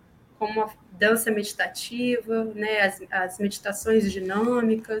autoconhecimento, como uma dança meditativa, né, as meditações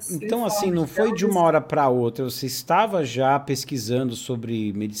dinâmicas em Então, assim, forma não de foi de uma dança. hora para outra. Você estava já pesquisando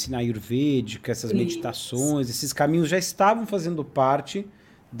sobre medicina ayurvédica, essas Isso. meditações, esses caminhos já estavam fazendo parte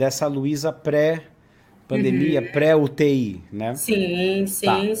dessa Luísa pré-pandemia, Uhum. pré-UTI, né? Sim,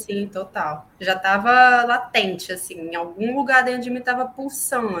 Tá, sim, sim, total. Já estava latente, assim, em algum lugar dentro de mim estava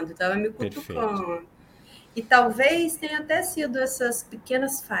pulsando, estava me perfeito. cutucando. E talvez tenha até sido essas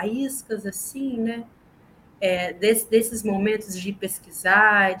pequenas faíscas, assim, né? Desses momentos de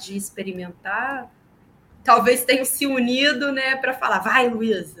pesquisar, de experimentar, talvez tenham se unido, né, para falar, vai,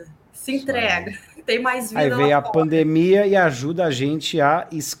 Luísa, se Isso aí. entrega, tem mais Aí vida lá veio a fora. pandemia e ajuda a gente a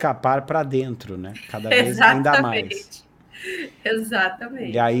escapar para dentro, né? Cada vez ainda mais. Exatamente, E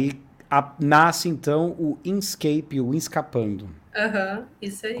exatamente. aí nasce, então, o Inscape, o Escapando.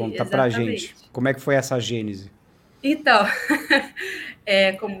 Isso aí, Conta pra exatamente. gente, como é que foi essa gênese? Então,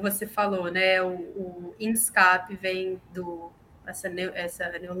 como você falou, né? O escape vem do. Essa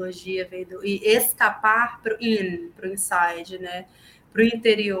neologia vem do. E escapar para o inside, né? Para o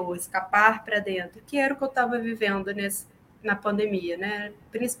interior, escapar para dentro, que era o que eu estava vivendo na pandemia, né?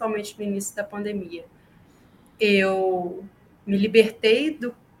 Principalmente no início da pandemia. Eu me libertei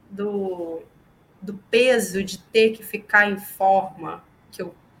do peso de ter que ficar em forma, que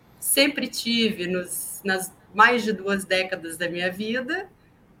eu sempre tive nas mais de 2 décadas da minha vida,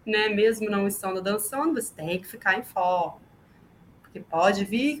 né? Mesmo não estando dançando, você tem que ficar em forma. Porque pode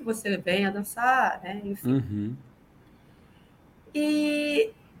vir que você venha dançar, né? Enfim. Uhum.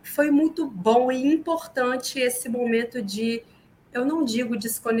 E foi muito bom e importante esse momento de, eu não digo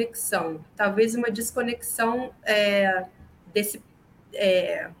desconexão, talvez uma desconexão desse,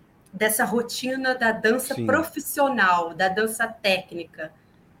 dessa rotina da dança Sim. profissional, da dança técnica,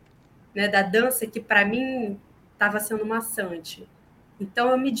 né, da dança que para mim estava sendo maçante. Então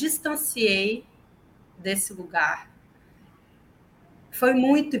eu me distanciei desse lugar. Foi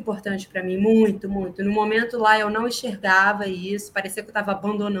muito importante para mim, muito, muito. No momento lá eu não enxergava isso, parecia que eu estava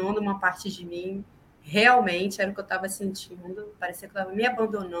abandonando uma parte de mim. Realmente era o que eu estava sentindo, parecia que eu estava me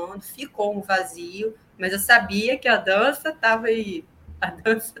abandonando, ficou um vazio, mas eu sabia que a dança estava aí. A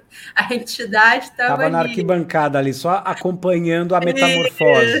dança, a entidade estava Tava na ali. arquibancada ali, só acompanhando a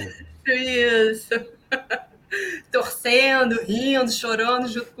metamorfose. Isso. Torcendo, rindo, chorando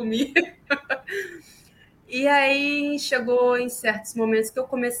junto comigo. E aí chegou em certos momentos que eu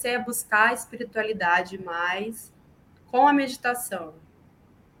comecei a buscar a espiritualidade mais com a meditação.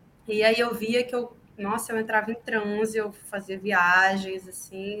 E aí eu via que eu entrava em transe, eu fazia viagens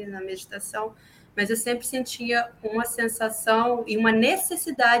assim na meditação, mas eu sempre sentia uma sensação e uma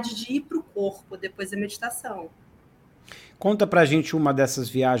necessidade de ir para o corpo depois da meditação. Conta pra gente uma dessas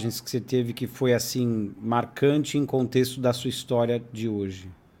viagens que você teve que foi assim marcante em contexto da sua história de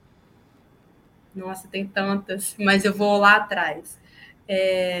hoje. Nossa, tem tantas, mas eu vou lá atrás.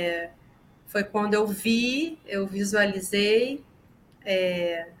 Foi quando eu visualizei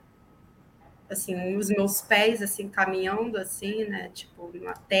assim, os meus pés assim caminhando assim, né, tipo,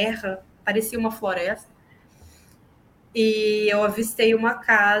 uma terra, parecia uma floresta. E eu avistei uma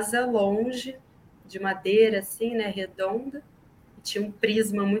casa longe, de madeira assim, né, redonda, tinha um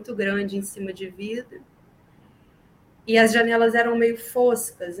prisma muito grande em cima de vidro. E as janelas eram meio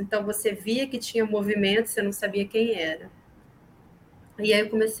foscas, então você via que tinha movimento, você não sabia quem era. E aí eu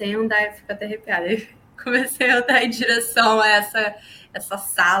comecei a andar, eu fico até arrepiada. Comecei a andar em direção a essa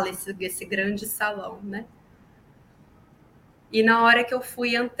sala, esse grande salão, né? E na hora que eu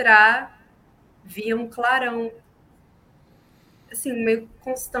fui entrar, via um clarão, assim, meio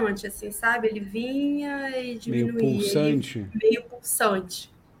constante, assim, sabe? Ele vinha e Meio diminuía, e pulsante. meio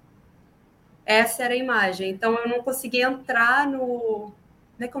pulsante. Essa era a imagem. Então eu não conseguia entrar no.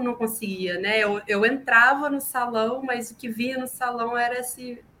 Não é que eu não conseguia, né? Eu entrava no salão, mas o que via no salão era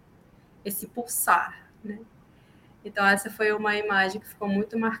esse pulsar, né? Então essa foi uma imagem que ficou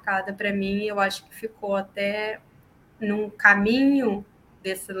muito marcada para mim. Eu acho que ficou até num caminho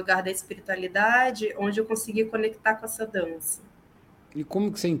desse lugar da espiritualidade, onde eu consegui conectar com essa dança. E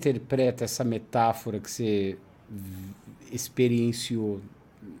como que você interpreta essa metáfora que você experienciou,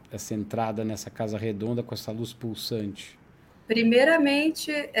 essa entrada nessa casa redonda com essa luz pulsante?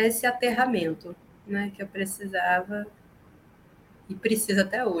 Primeiramente, esse aterramento, né, que eu precisava e preciso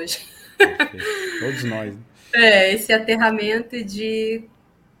até hoje. Perfeito. Todos nós. Né? Esse aterramento de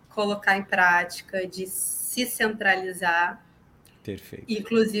colocar em prática, de se centralizar. Perfeito.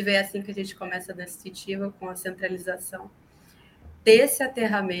 Inclusive, é assim que a gente começa a dança intuitiva, com a centralização desse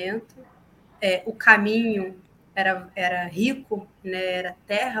aterramento. O caminho era rico, né? Era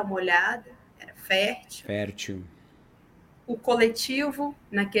terra molhada, era fértil. Fértil. O coletivo,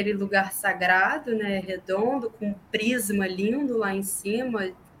 naquele lugar sagrado, né? Redondo, com um prisma lindo lá em cima,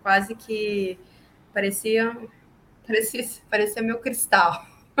 quase que parecia meu cristal.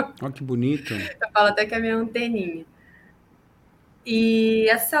 Olha que bonito. Eu falo até que é a minha anteninha. E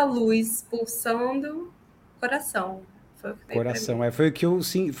essa luz pulsando, coração. Foi o que veio para Coração.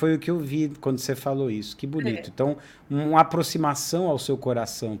 mim. Foi o que eu vi quando você falou isso. Que bonito. Então, uma aproximação ao seu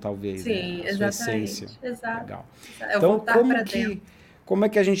coração, talvez, né? Sim, A sua essência. exatamente. Exato. Legal. É Então, voltar para dentro. como é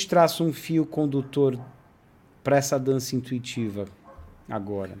que a gente traça um fio condutor para essa dança intuitiva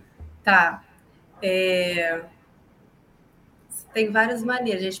agora? Tá. Tem várias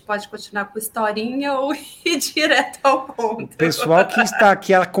maneiras. A gente pode continuar com historinha ou ir direto ao O ponto. pessoal que está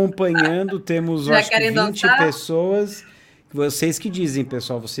aqui acompanhando, temos Já acho que querem 20 dançar? pessoas Vocês que dizem,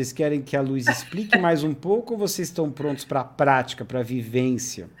 pessoal, vocês querem que a Luísa explique mais um pouco ou vocês estão prontos para a prática, para a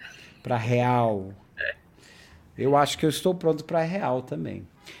vivência, para a real? Eu acho que eu estou pronto para a real também.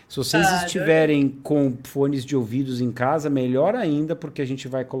 Se vocês Ah, adorei. estiverem com fones de ouvidos em casa, melhor ainda, porque a gente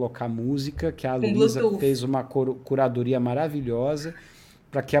vai colocar música, que a Com Luísa Bluetooth. fez uma curadoria maravilhosa,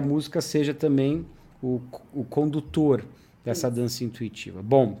 para que a música seja também o condutor dessa Isso. dança intuitiva.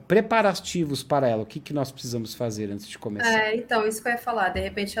 Bom, preparativos para ela, o que, que nós precisamos fazer antes de começar? Então, isso que eu ia falar. De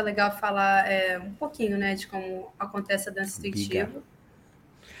repente é legal falar um pouquinho, né, de como acontece a dança Biga. intuitiva.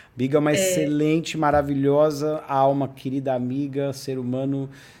 Biga é uma excelente, maravilhosa alma, querida amiga, ser humano,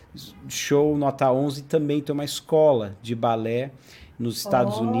 show, nota 11, também tem uma escola de balé nos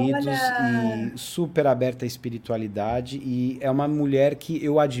Estados Unidos e Olha! super aberta à espiritualidade e é uma mulher que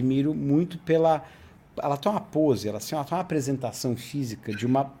eu admiro muito pela... Ela tem uma pose, ela tem uma apresentação física de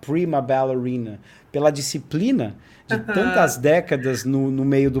uma prima ballerina, pela disciplina de tantas décadas no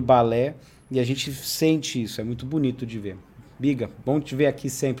meio do balé e a gente sente isso, é muito bonito de ver. Biga, bom te ver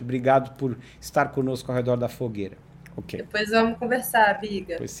aqui sempre. Obrigado por estar conosco ao redor da fogueira. Ok. Depois vamos conversar,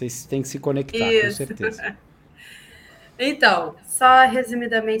 Biga. Pois vocês têm que se conectar, com Isso. certeza. Então, só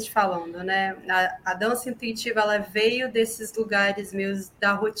resumidamente falando, né? A dança intuitiva ela veio desses lugares meus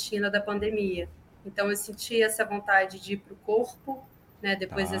da rotina da pandemia. Então, eu senti essa vontade de ir para o corpo, né?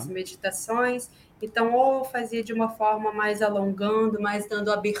 Depois Tá. das meditações. Então, ou eu fazia de uma forma mais alongando, mais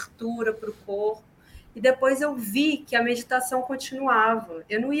dando abertura para o corpo. E depois eu vi que a meditação continuava.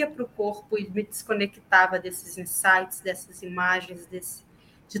 Eu não ia para o corpo e me desconectava desses insights, dessas imagens,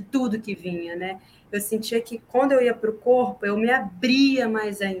 de tudo que vinha, né? Eu sentia que quando eu ia para o corpo, eu me abria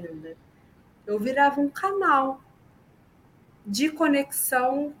mais ainda. Eu virava um canal de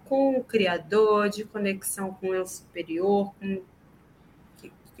conexão com o Criador, de conexão com o eu superior, com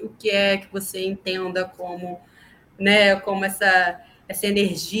o que é que você entenda como, né, como essa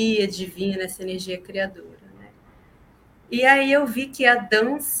energia divina, essa energia criadora. Né? E aí eu vi que a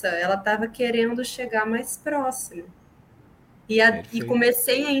dança ela estava querendo chegar mais próximo. E Perfeito.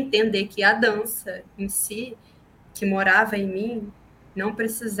 comecei a entender que a dança em si que morava em mim não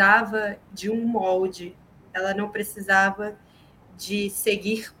precisava de um molde, ela não precisava de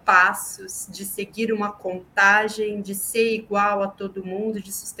seguir passos, de seguir uma contagem, de ser igual a todo mundo,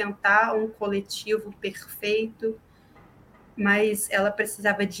 de sustentar um coletivo perfeito, mas ela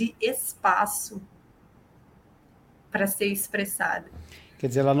precisava de espaço para ser expressada. Quer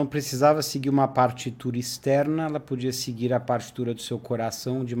dizer, ela não precisava seguir uma partitura externa, ela podia seguir a partitura do seu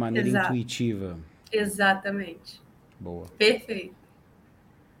coração de maneira Exato, intuitiva. exatamente. Boa. Perfeito.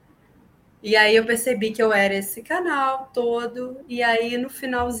 E aí eu percebi que eu era esse canal todo, e aí no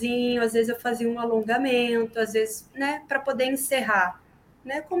finalzinho, às vezes eu fazia um alongamento, às vezes, né, para poder encerrar,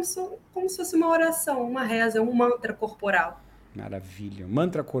 né, como se fosse uma oração, uma reza, um mantra corporal. Maravilha.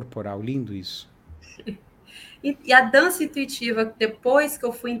 Mantra corporal, lindo isso. E a dança intuitiva, depois que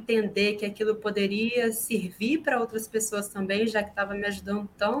eu fui entender que aquilo poderia servir para outras pessoas também, já que estava me ajudando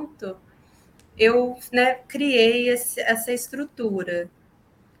tanto, eu, né, criei essa estrutura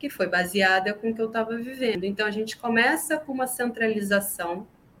que foi baseada com o que eu estava vivendo. Então, a gente começa com uma centralização,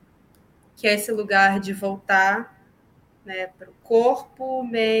 que é esse lugar de voltar, né, para o corpo,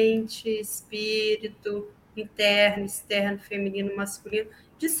 mente, espírito, interno, externo, feminino, masculino,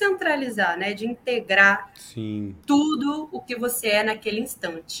 de centralizar, né, de integrar Sim. tudo o que você é naquele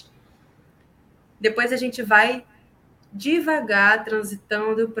instante. Depois a gente vai devagar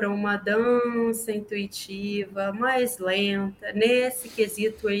transitando para uma dança intuitiva, mais lenta, nesse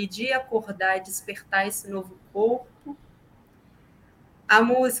quesito aí de acordar e despertar esse novo corpo. A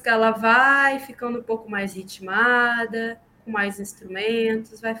música ela vai ficando um pouco mais ritmada, com mais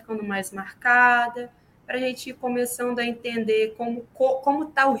instrumentos, vai ficando mais marcada, para a gente ir começando a entender como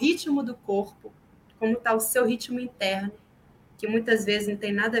está o ritmo do corpo, como está o seu ritmo interno, que muitas vezes não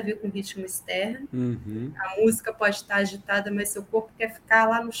tem nada a ver com o ritmo externo. Uhum. A música pode estar agitada, mas seu corpo quer ficar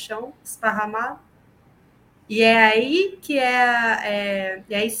lá no chão, esparramado. E é aí que é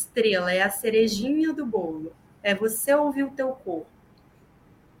a estrela, é a cerejinha do bolo. É você ouvir o teu corpo.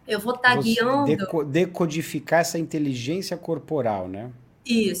 Eu vou estar Você guiando decodificar essa inteligência corporal, né?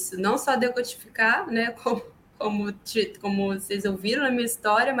 isso, não só decodificar, né, como vocês ouviram na minha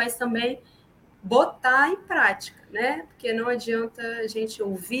história, mas também botar em prática, né? Porque não adianta a gente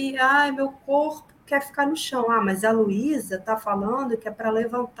ouvir, meu corpo quer ficar no chão. Mas a Luísa está falando que é para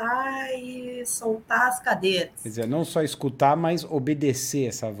levantar e soltar as Quer cadeiras. dizer, não só escutar, mas obedecer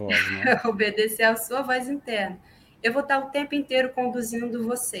essa voz, né? Obedecer à sua voz interna. Eu vou estar o tempo inteiro conduzindo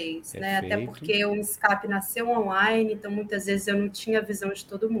vocês, né? Até Perfeito. porque o escape nasceu online, então muitas vezes eu não tinha a visão de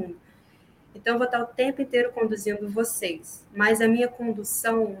todo mundo. Então, eu vou estar o tempo inteiro conduzindo vocês, mas a minha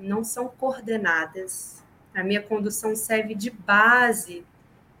condução não são coordenadas. A minha condução serve de base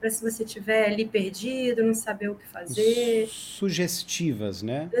para se você estiver ali perdido, não saber o que fazer. Sugestivas,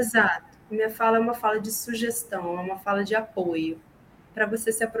 né? Exato. Minha fala é uma fala de sugestão, é uma fala de apoio, para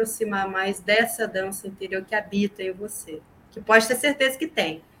você se aproximar mais dessa dança interior que habita em você, que pode ter certeza que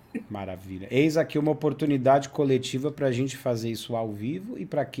tem. Maravilha. Eis aqui uma oportunidade coletiva para a gente fazer isso ao vivo e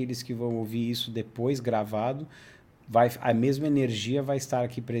para aqueles que vão ouvir isso depois gravado, a mesma energia vai estar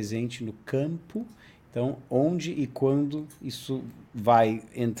aqui presente no campo. Então, onde e quando isso vai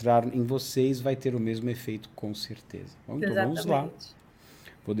entrar em vocês, vai ter o mesmo efeito, com certeza. Bom, então vamos lá.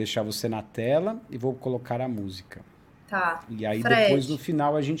 Vou deixar você na tela e vou colocar a música. Tá. E aí Fred, depois, no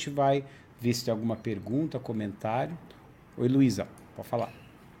final, a gente vai ver se tem alguma pergunta, comentário. Oi, Luísa, pode falar.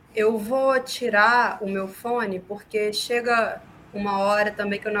 Eu vou tirar o meu fone porque chega uma hora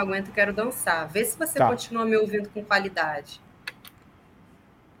também que eu não aguento e quero dançar. Vê se você continua me ouvindo com qualidade.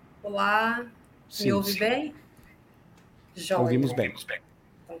 Olá, sim, me ouve bem? Joia. Ouvimos bem.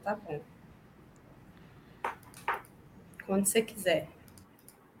 Então tá bom. Quando você quiser.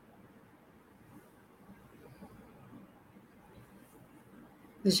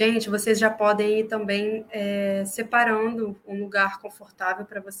 Gente, vocês já podem ir também separando um lugar confortável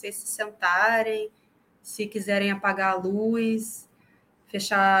para vocês se sentarem, se quiserem apagar a luz,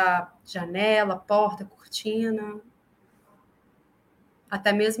 fechar janela, porta, cortina,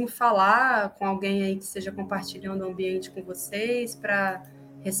 até mesmo falar com alguém aí que esteja compartilhando o ambiente com vocês para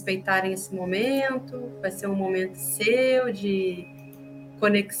respeitarem esse momento. Vai ser um momento seu de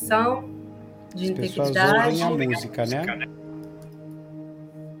conexão, de integridade. As pessoas ouvem a música, né?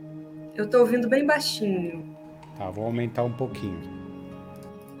 Eu estou ouvindo bem baixinho. Tá, vou aumentar um pouquinho.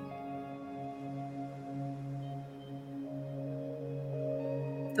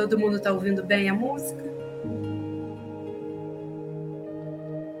 Todo mundo está ouvindo bem a música?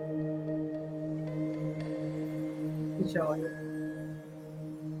 Joia.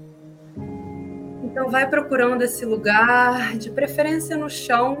 Então vai procurando esse lugar, de preferência no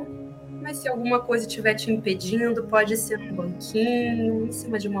chão, mas se alguma coisa estiver te impedindo, pode ser num banquinho, em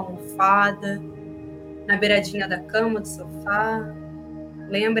cima de uma almofada, na beiradinha da cama, do sofá.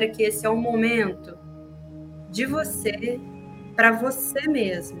 Lembra que esse é um momento de você, para você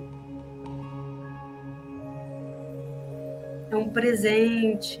mesmo. É um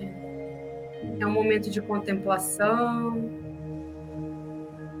presente, é um momento de contemplação,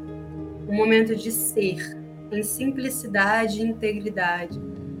 um momento de ser, em simplicidade e integridade.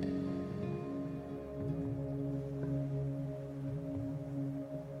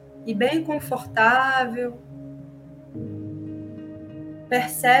 E bem confortável.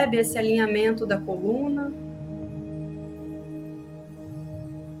 Percebe esse alinhamento da coluna.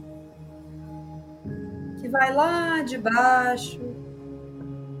 Que vai lá de baixo,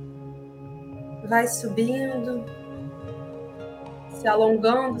 vai subindo, se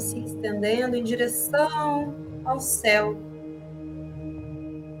alongando, se estendendo em direção ao céu.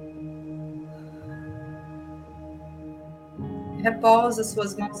 Repousa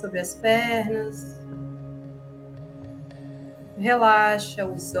suas mãos sobre as pernas. Relaxa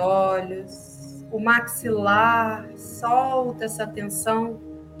os olhos, o maxilar, solta essa tensão.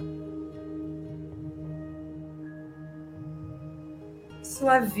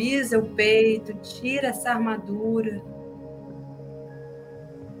 Suaviza o peito, tira essa armadura.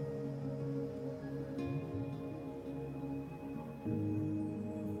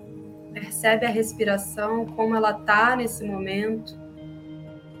 Percebe a respiração, como ela está nesse momento.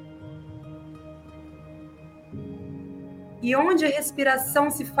 E onde a respiração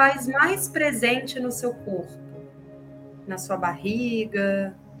se faz mais presente no seu corpo? Na sua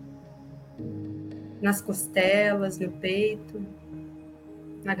barriga, nas costelas, no peito,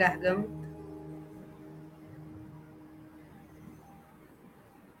 na garganta.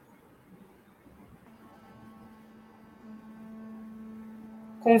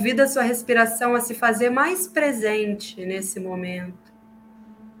 Convida a sua respiração a se fazer mais presente nesse momento.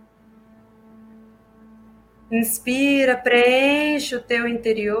 Inspira, preenche o teu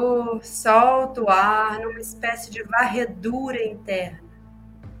interior, solta o ar numa espécie de varredura interna.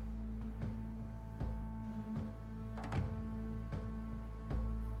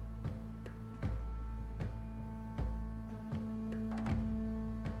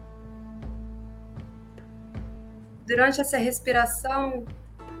 Durante essa respiração,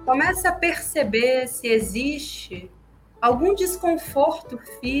 comece a perceber se existe algum desconforto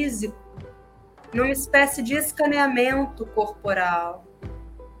físico numa espécie de escaneamento corporal.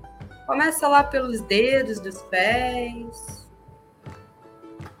 Começa lá pelos dedos dos pés,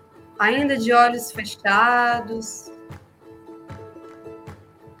 ainda de olhos fechados,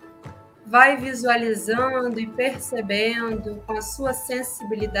 vai visualizando e percebendo com a sua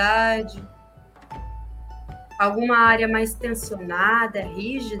sensibilidade alguma área mais tensionada,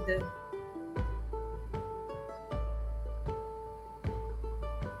 rígida.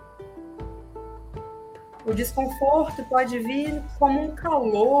 O desconforto pode vir como um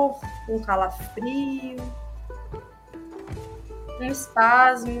calor, um calafrio, um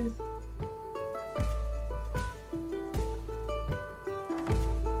espasmo.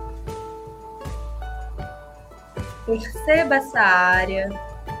 Perceba essa área,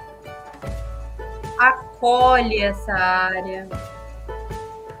 acolhe essa área,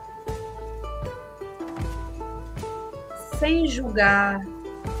 sem julgar,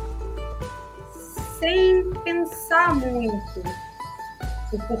 sem pensar muito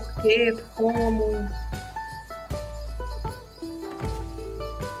o porquê, como.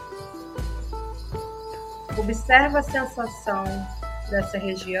 Observa a sensação dessa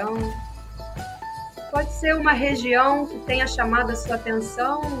região. Pode ser uma região que tenha chamado a sua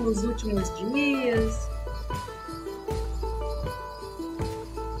atenção nos últimos dias.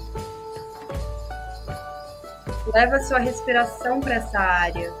 Leva a sua respiração para essa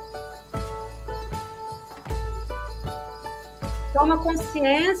área. Toma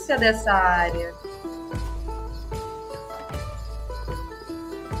consciência dessa área.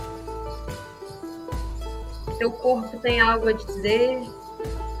 Teu corpo tem algo a dizer.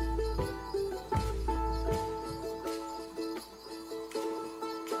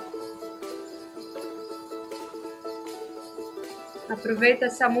 Aproveita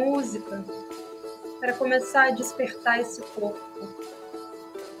essa música para começar a despertar esse corpo.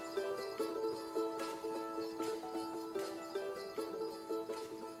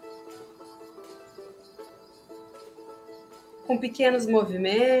 Com pequenos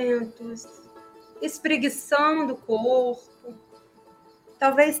movimentos, espreguiçando o corpo,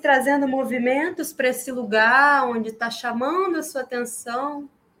 talvez trazendo movimentos para esse lugar onde está chamando a sua atenção.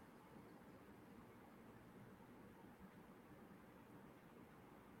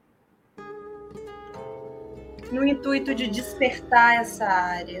 No intuito de despertar essa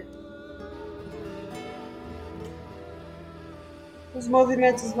área. Os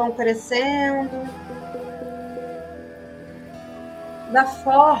movimentos vão crescendo da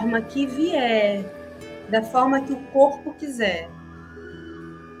forma que vier, da forma que o corpo quiser.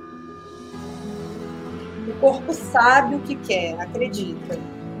 O corpo sabe o que quer, acredita.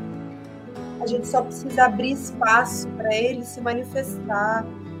 A gente só precisa abrir espaço para ele se manifestar.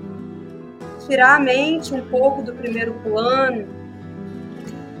 Tirar a mente um pouco do primeiro plano,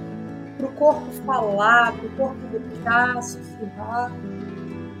 para o corpo falar, para o corpo gritar, sussurrar.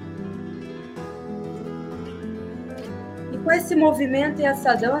 E com esse movimento e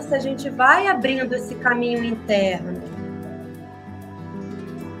essa dança, a gente vai abrindo esse caminho interno,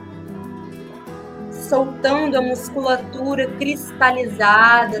 soltando a musculatura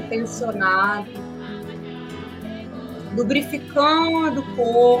cristalizada, tensionada, lubrificando o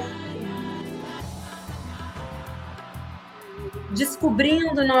corpo,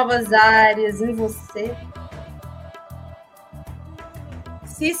 descobrindo novas áreas em você,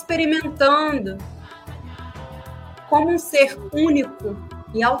 se experimentando como um ser único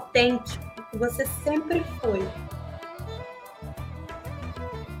e autêntico que você sempre foi.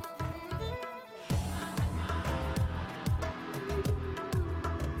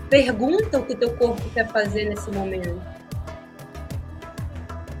 Pergunta o que teu corpo quer fazer nesse momento.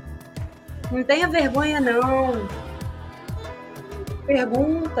 Não tenha vergonha, não.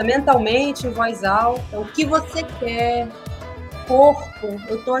 Pergunta mentalmente, em voz alta, o que você quer. Corpo,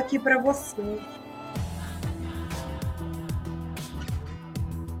 eu estou aqui para você.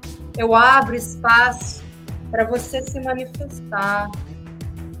 Eu abro espaço para você se manifestar,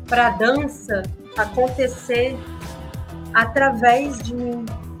 para a dança acontecer através de mim.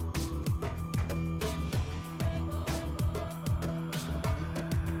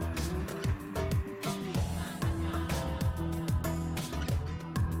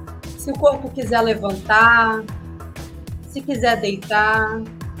 Se o corpo quiser levantar, se quiser deitar,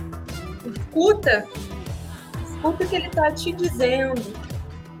 escuta o que ele está te dizendo.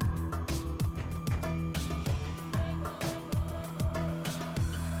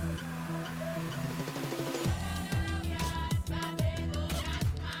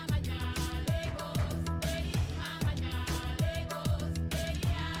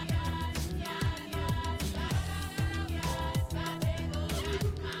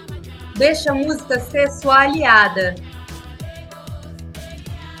 Deixa a música ser sua aliada.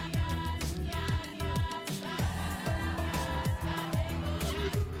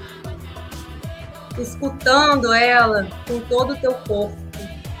 escutando ela com todo o teu corpo.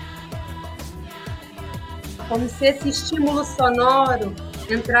 Como se esse estímulo sonoro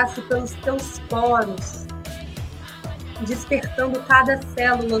entrasse pelos teus poros, despertando cada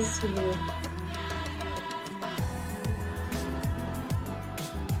célula sua.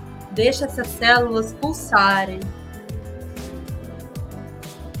 Deixa essas células pulsarem.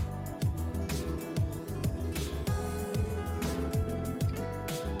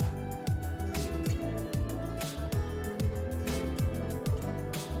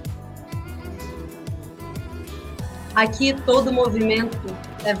 Aqui todo movimento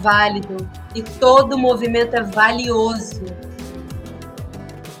é válido e todo movimento é valioso.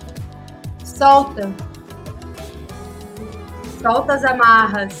 Solta. Solta as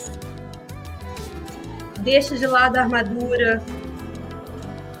amarras. Deixa de lado a armadura.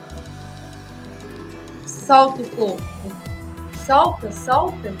 Solta o corpo. Solta,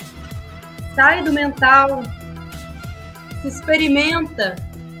 solta. Sai do mental. Se experimenta.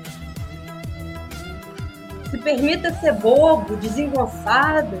 Se permita ser bobo,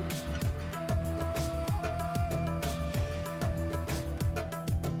 desengonçado.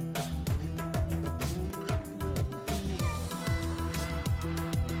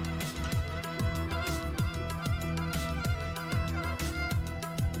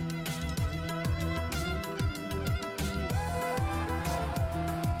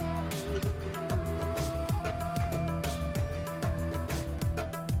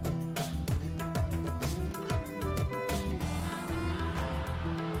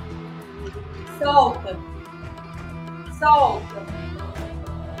 Solta. Solta.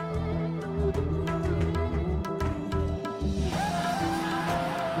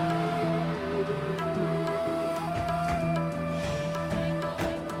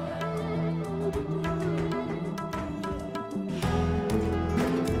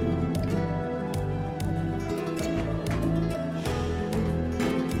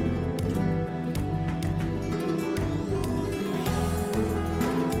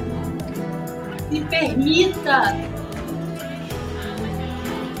 Se permita.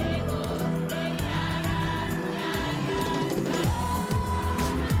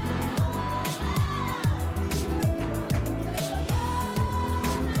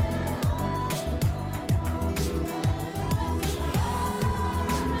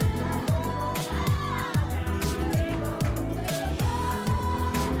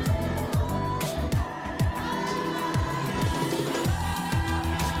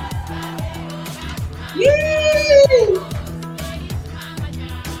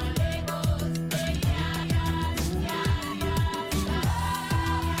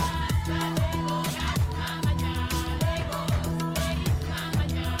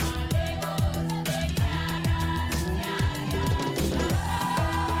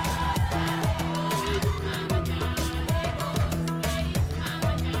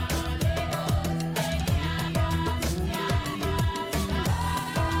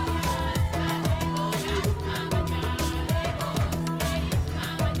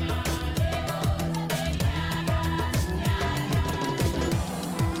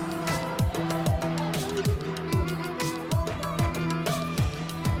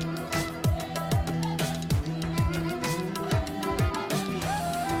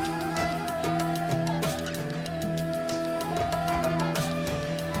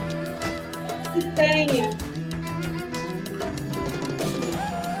 Se tenha.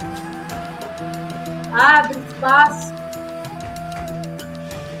 Abre espaço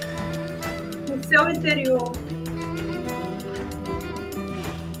no seu interior.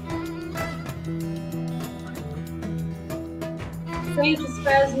 Sente os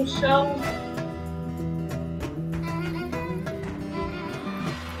pés no chão.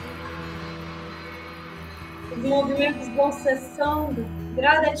 Os movimentos vão cessando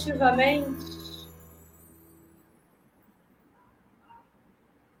gradativamente.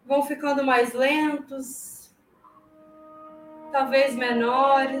 Vão ficando mais lentos, talvez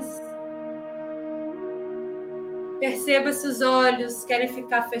menores. Perceba se os olhos querem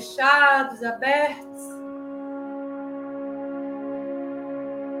ficar fechados, abertos.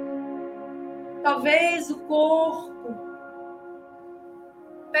 Talvez o corpo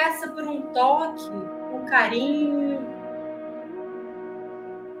peça por um toque, um carinho,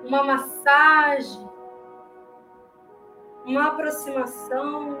 uma massagem, uma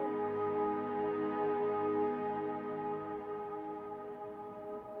aproximação.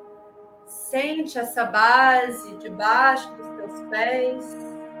 Sente essa base debaixo dos teus pés,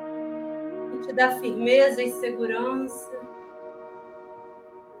 que te dá firmeza e segurança.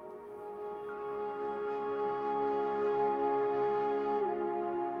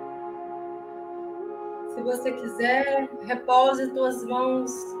 você quiser, repouse tuas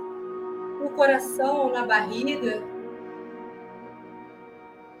mãos no coração ou na barriga.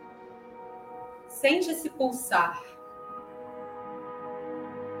 Sente esse pulsar.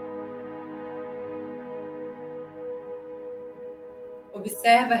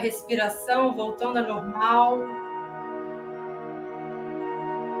 Observa a respiração voltando ao normal,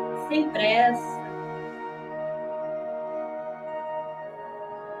 sem pressa.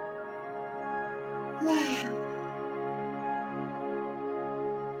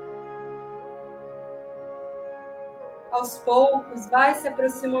 Aos poucos, vai se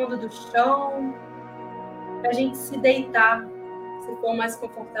aproximando do chão, para a gente se deitar, se for mais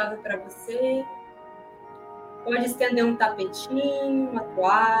confortável para você. Pode estender um tapetinho, uma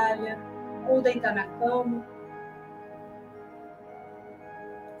toalha, ou deitar na cama.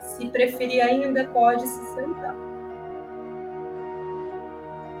 Se preferir ainda, pode se sentar.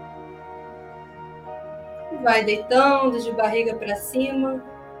 Vai deitando de barriga para cima,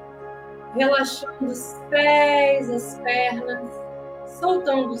 relaxando os pés, as pernas,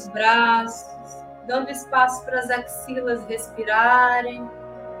 soltando os braços, dando espaço para as axilas respirarem,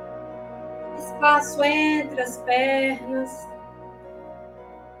 espaço entre as pernas.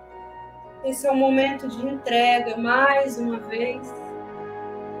 Esse é o momento de entrega, mais uma vez,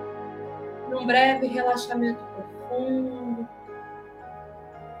 num breve relaxamento profundo.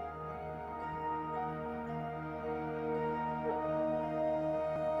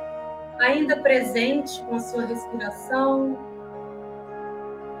 Ainda presente com a sua respiração,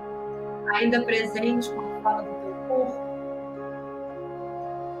 ainda presente com a fala do teu corpo,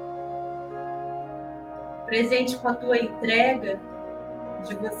 presente com a tua entrega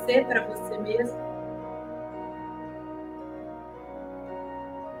de você para você mesmo.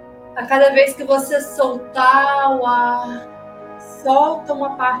 A cada vez que você soltar o ar, solta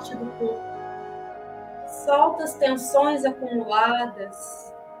uma parte do corpo, solta as tensões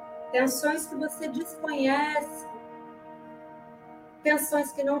acumuladas, tensões que você desconhece,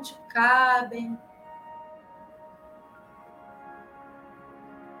 tensões que não te cabem.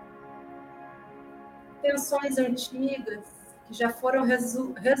 Tensões antigas que já foram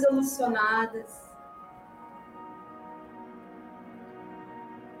resolucionadas.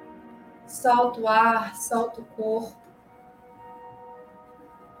 Solta o ar, solta o corpo.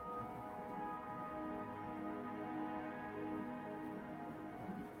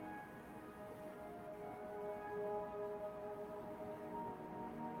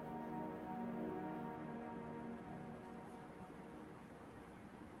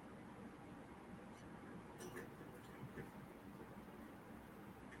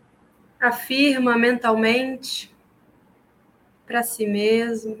 Afirma mentalmente para si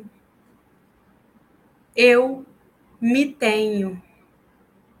mesmo: eu me tenho.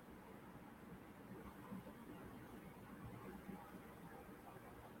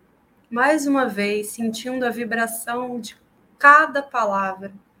 Mais uma vez, sentindo a vibração de cada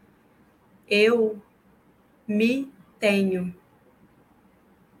palavra. Eu me tenho.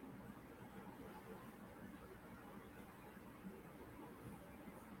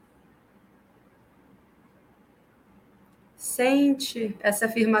 Sente essa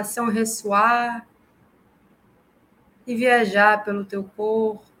afirmação ressoar e viajar pelo teu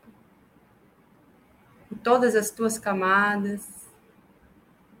corpo, em todas as tuas camadas.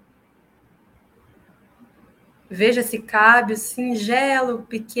 Veja se cabe o singelo,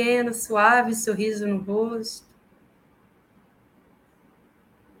 pequeno, suave sorriso no rosto.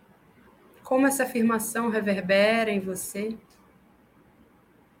 Como essa afirmação reverbera em você.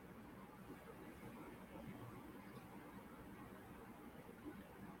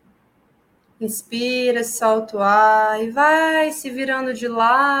 Inspira, solta o ar e vai se virando de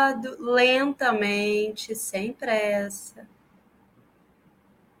lado lentamente, sem pressa.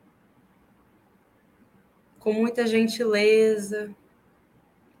 Com muita gentileza.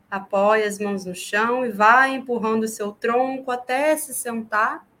 Apoia as mãos no chão e vai empurrando o seu tronco até se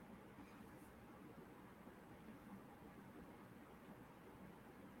sentar.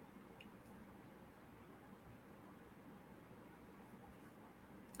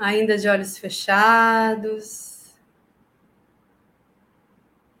 Ainda de olhos fechados,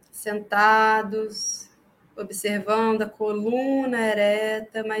 sentados, observando a coluna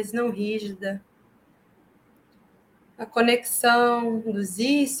ereta, mas não rígida. A conexão dos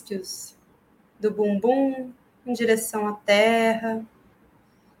isquios, do bumbum em direção à terra,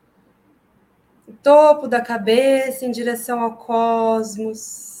 o topo da cabeça em direção ao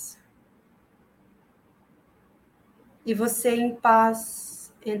cosmos, e você em paz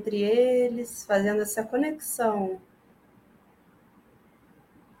entre eles, fazendo essa conexão.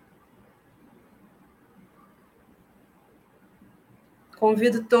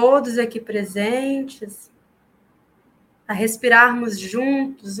 Convido todos aqui presentes a respirarmos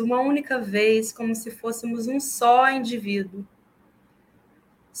juntos uma única vez, como se fôssemos um só indivíduo.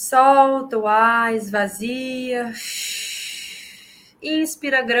 Solta o ar, esvazia.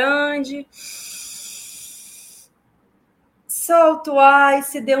 Inspira grande. Solta o ar e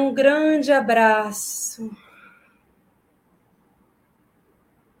se dê um grande abraço.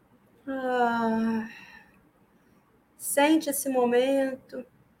 Sente esse momento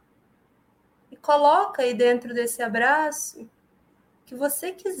e coloca aí dentro desse abraço o que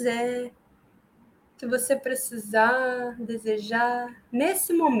você quiser, o que você precisar, desejar,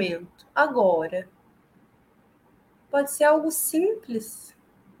 nesse momento, agora. Pode ser algo simples,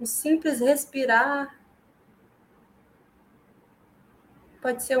 um simples respirar.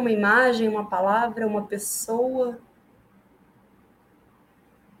 Pode ser uma imagem, uma palavra, uma pessoa.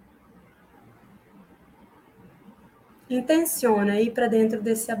 Intenciona ir para dentro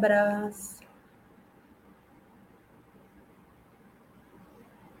desse abraço.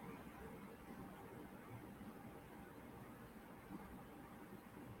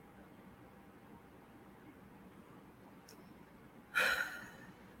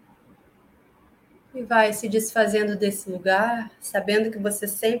 E vai se desfazendo desse lugar, sabendo que você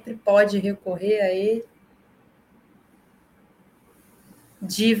sempre pode recorrer a ele.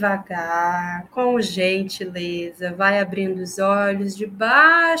 Devagar, com gentileza, vai abrindo os olhos de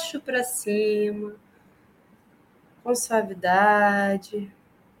baixo para cima, com suavidade.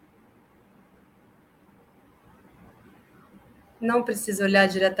 Não precisa olhar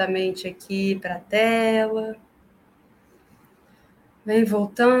diretamente aqui para a tela. Vem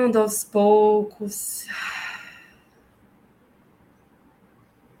voltando aos poucos.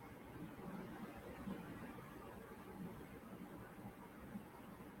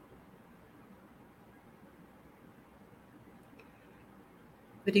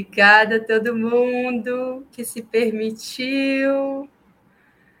 Obrigada a todo mundo que se permitiu.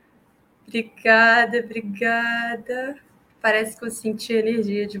 Obrigada. Parece que eu senti a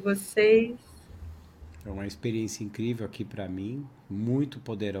energia de vocês. É uma experiência incrível aqui para mim, muito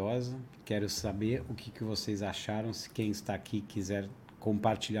poderosa. Quero saber o que vocês acharam. Se quem está aqui quiser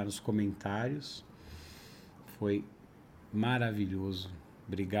compartilhar nos comentários. Foi maravilhoso.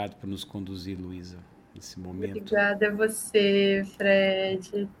 Obrigado por nos conduzir, Luísa, nesse momento. Obrigada a você,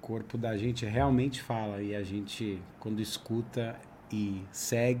 Fred. O corpo da gente realmente fala e a gente, quando escuta e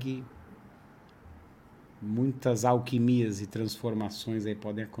segue, muitas alquimias e transformações aí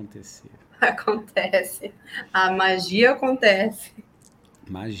podem acontecer. Acontece. A magia acontece.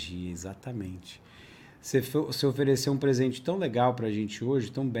 Magia, exatamente. Você ofereceu um presente tão legal pra gente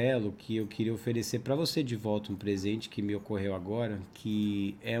hoje, tão belo, que eu queria oferecer pra você de volta um presente que me ocorreu agora,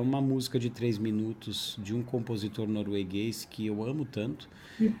 que é uma música de 3 minutos de um compositor norueguês que eu amo tanto.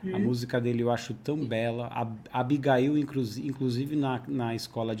 A música dele eu acho tão bela. A Abigail, inclusive na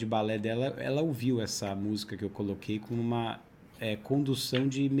escola de balé dela, ela ouviu essa música que eu coloquei como uma condução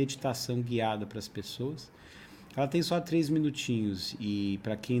de meditação guiada para as pessoas. Ela tem só 3 minutinhos e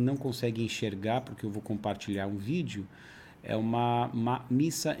para quem não consegue enxergar, porque eu vou compartilhar um vídeo, é uma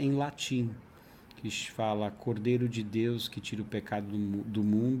missa em latim, que fala: Cordeiro de Deus que tira o pecado do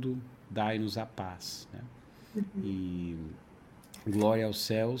mundo, dai-nos a paz. Né? E glória aos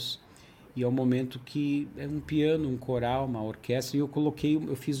céus. E é um momento que é um piano, um coral, uma orquestra, e eu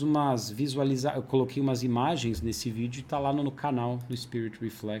fiz eu coloquei umas imagens nesse vídeo e está lá no canal do Spirit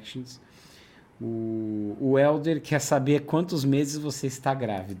Reflections. O Helder quer saber quantos meses você está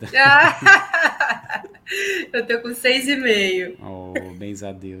grávida. Eu tô com 6,5. Oh, bens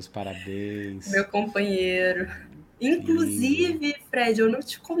a Deus, parabéns. Meu companheiro. Inclusive, Fred, eu não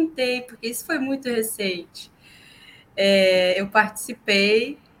te contei, porque isso foi muito recente. Eu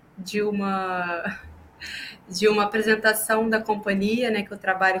participei de uma apresentação da companhia, né, que eu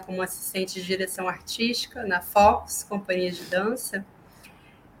trabalho como assistente de direção artística na Fox, companhia de dança.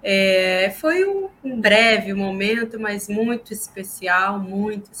 Foi um breve momento, mas muito especial,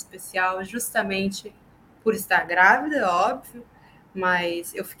 justamente por estar grávida, óbvio,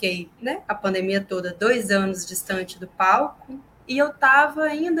 mas eu fiquei, né, a pandemia toda, 2 anos distante do palco, e eu estava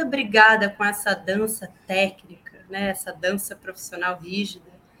ainda brigada com essa dança técnica, né, essa dança profissional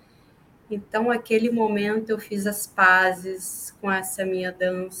rígida. Então, aquele momento eu fiz as pazes com essa minha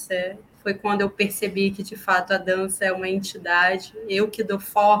dança. Foi quando eu percebi que, de fato, a dança é uma entidade. Eu que dou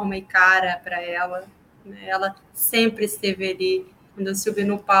forma e cara para ela. Né? Ela sempre esteve ali. Quando eu subi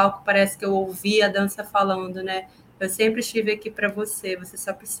no palco, parece que eu ouvi a dança falando, né? Eu sempre estive aqui para você, você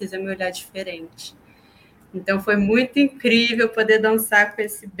só precisa me olhar diferente. Então, foi muito incrível poder dançar com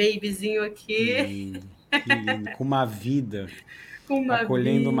esse babyzinho aqui. Que lindo, com uma vida. Uma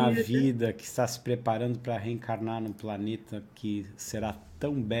acolhendo uma vida. vida que está se preparando para reencarnar num planeta que será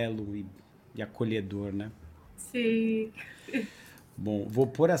tão belo e acolhedor, né? Sim. Bom, vou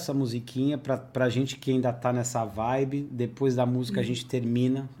pôr essa musiquinha pra gente que ainda tá nessa vibe. Depois da música a gente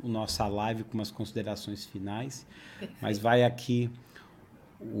termina a nossa live com umas considerações finais. Mas Perfeito. vai aqui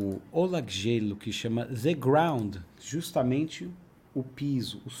o Oleg Gelo, que chama The Ground, justamente o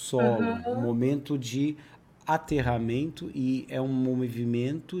piso, o solo, o Aham. momento de aterramento, e é um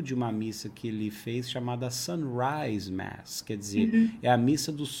movimento de uma missa que ele fez chamada Sunrise Mass, quer dizer, Uhum. é a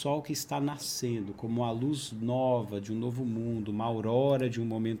missa do sol que está nascendo, como a luz nova de um novo mundo, uma aurora de um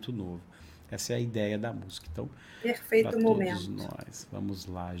momento novo. Essa é a ideia da música. Então, para Perfeito todos momento. nós, vamos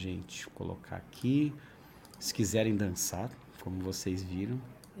lá, gente, vou colocar aqui. Se quiserem dançar, como vocês viram,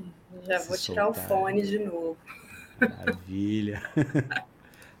 Já se vou tirar o soltarem. fone de novo. Maravilha.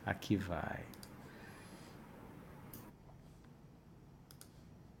 Aqui vai.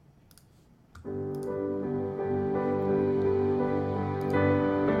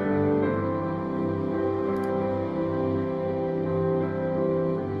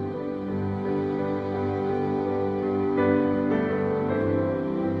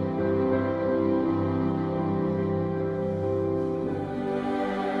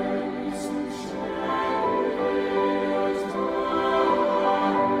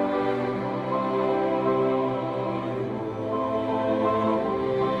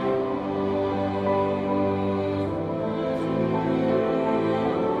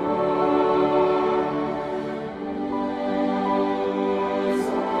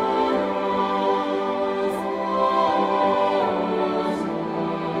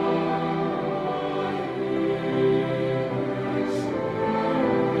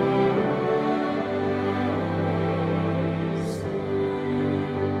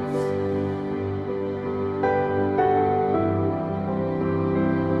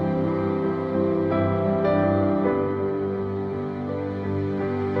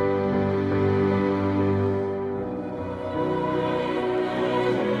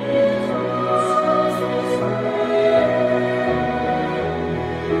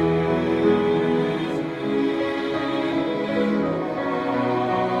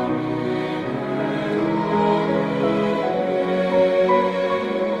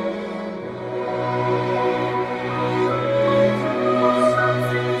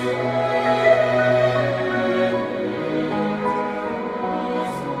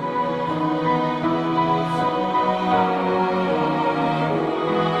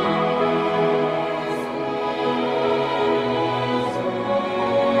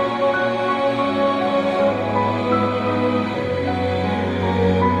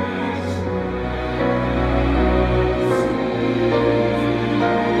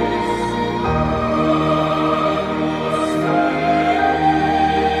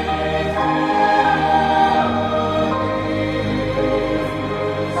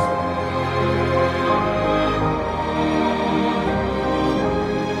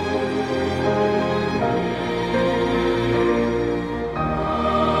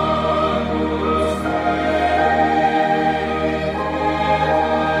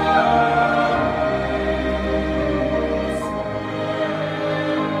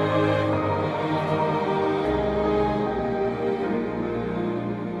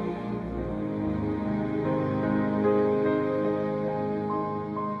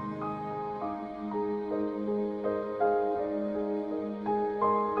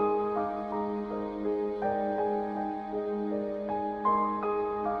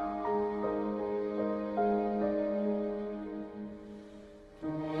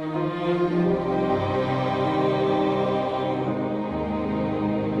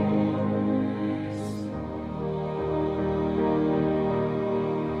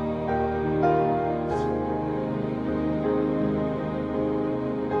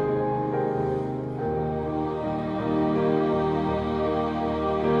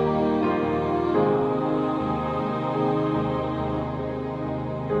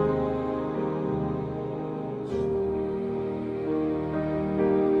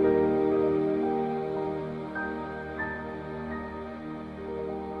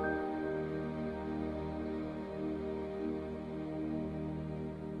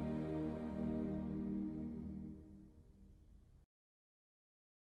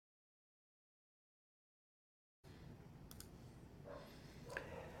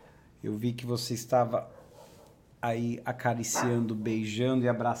 Eu vi que você estava aí acariciando, beijando e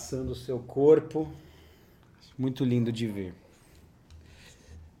abraçando o seu corpo. Muito lindo de ver.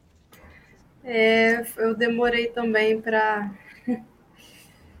 Eu demorei também para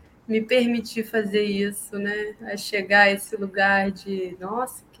me permitir fazer isso, né? A chegar a esse lugar de,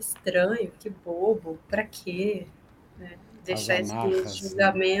 nossa, que estranho, que bobo, para quê? Né? As Deixar esse amarras, né?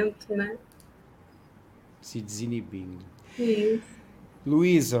 julgamento, né? Se desinibindo. Isso.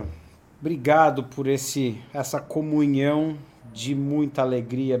 Luísa, obrigado por essa comunhão de muita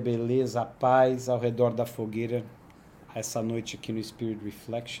alegria, beleza, paz ao redor da fogueira essa noite aqui no Spirit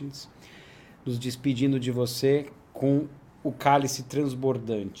Reflections. Nos despedindo de você com o cálice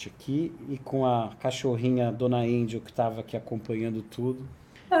transbordante aqui e com a cachorrinha Dona Angel que estava aqui acompanhando tudo.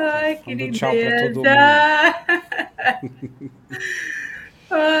 Ai, que Dando tchau para todo lindeza! mundo.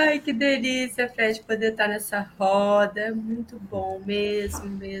 Ai, que delícia, Fred, poder estar nessa roda. Muito bom, mesmo,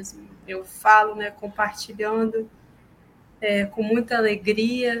 mesmo. Eu falo, né, compartilhando com muita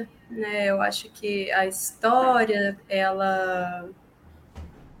alegria, né? Eu acho que a história, ela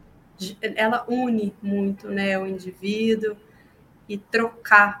une muito, né, o indivíduo e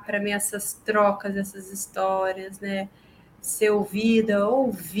trocar, para mim, essas trocas, essas histórias, né? Ser ouvida,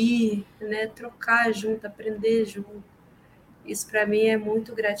 ouvir, né? Trocar junto, aprender junto. Isso para mim é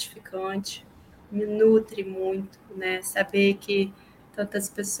muito gratificante, me nutre muito, né? Saber que tantas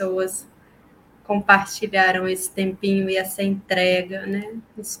pessoas compartilharam esse tempinho e essa entrega, né?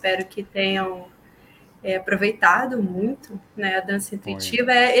 Espero que tenham aproveitado muito, né? A dança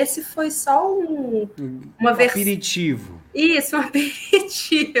intuitiva. Esse foi só uma versão. Aperitivo. Isso, um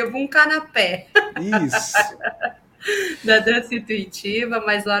aperitivo, um canapé Isso. da dança intuitiva,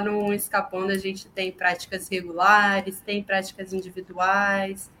 mas lá no Escapando a gente tem práticas regulares, tem práticas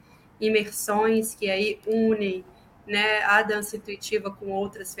individuais, imersões que aí unem, né, a dança intuitiva com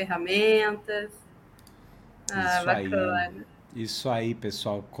outras ferramentas. Isso Bacana. aí. Isso aí,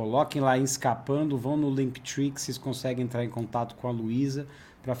 pessoal. Coloquem lá em Escapando, vão no Linktree que vocês conseguem entrar em contato com a Luísa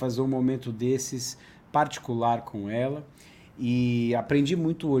para fazer um momento desses particular com ela. E aprendi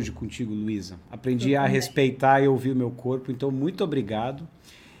muito hoje contigo, Luísa. Aprendi a respeitar e ouvir o meu corpo, então muito obrigado.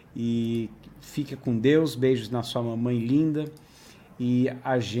 E fica com Deus, beijos na sua mamãe linda. E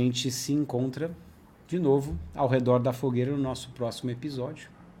a gente se encontra de novo ao redor da fogueira no nosso próximo episódio.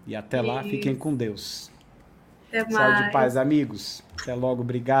 E até lá, fiquem com Deus. Até mais. Saúde e paz, amigos. Até logo,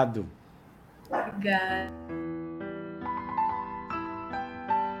 obrigado. Obrigada.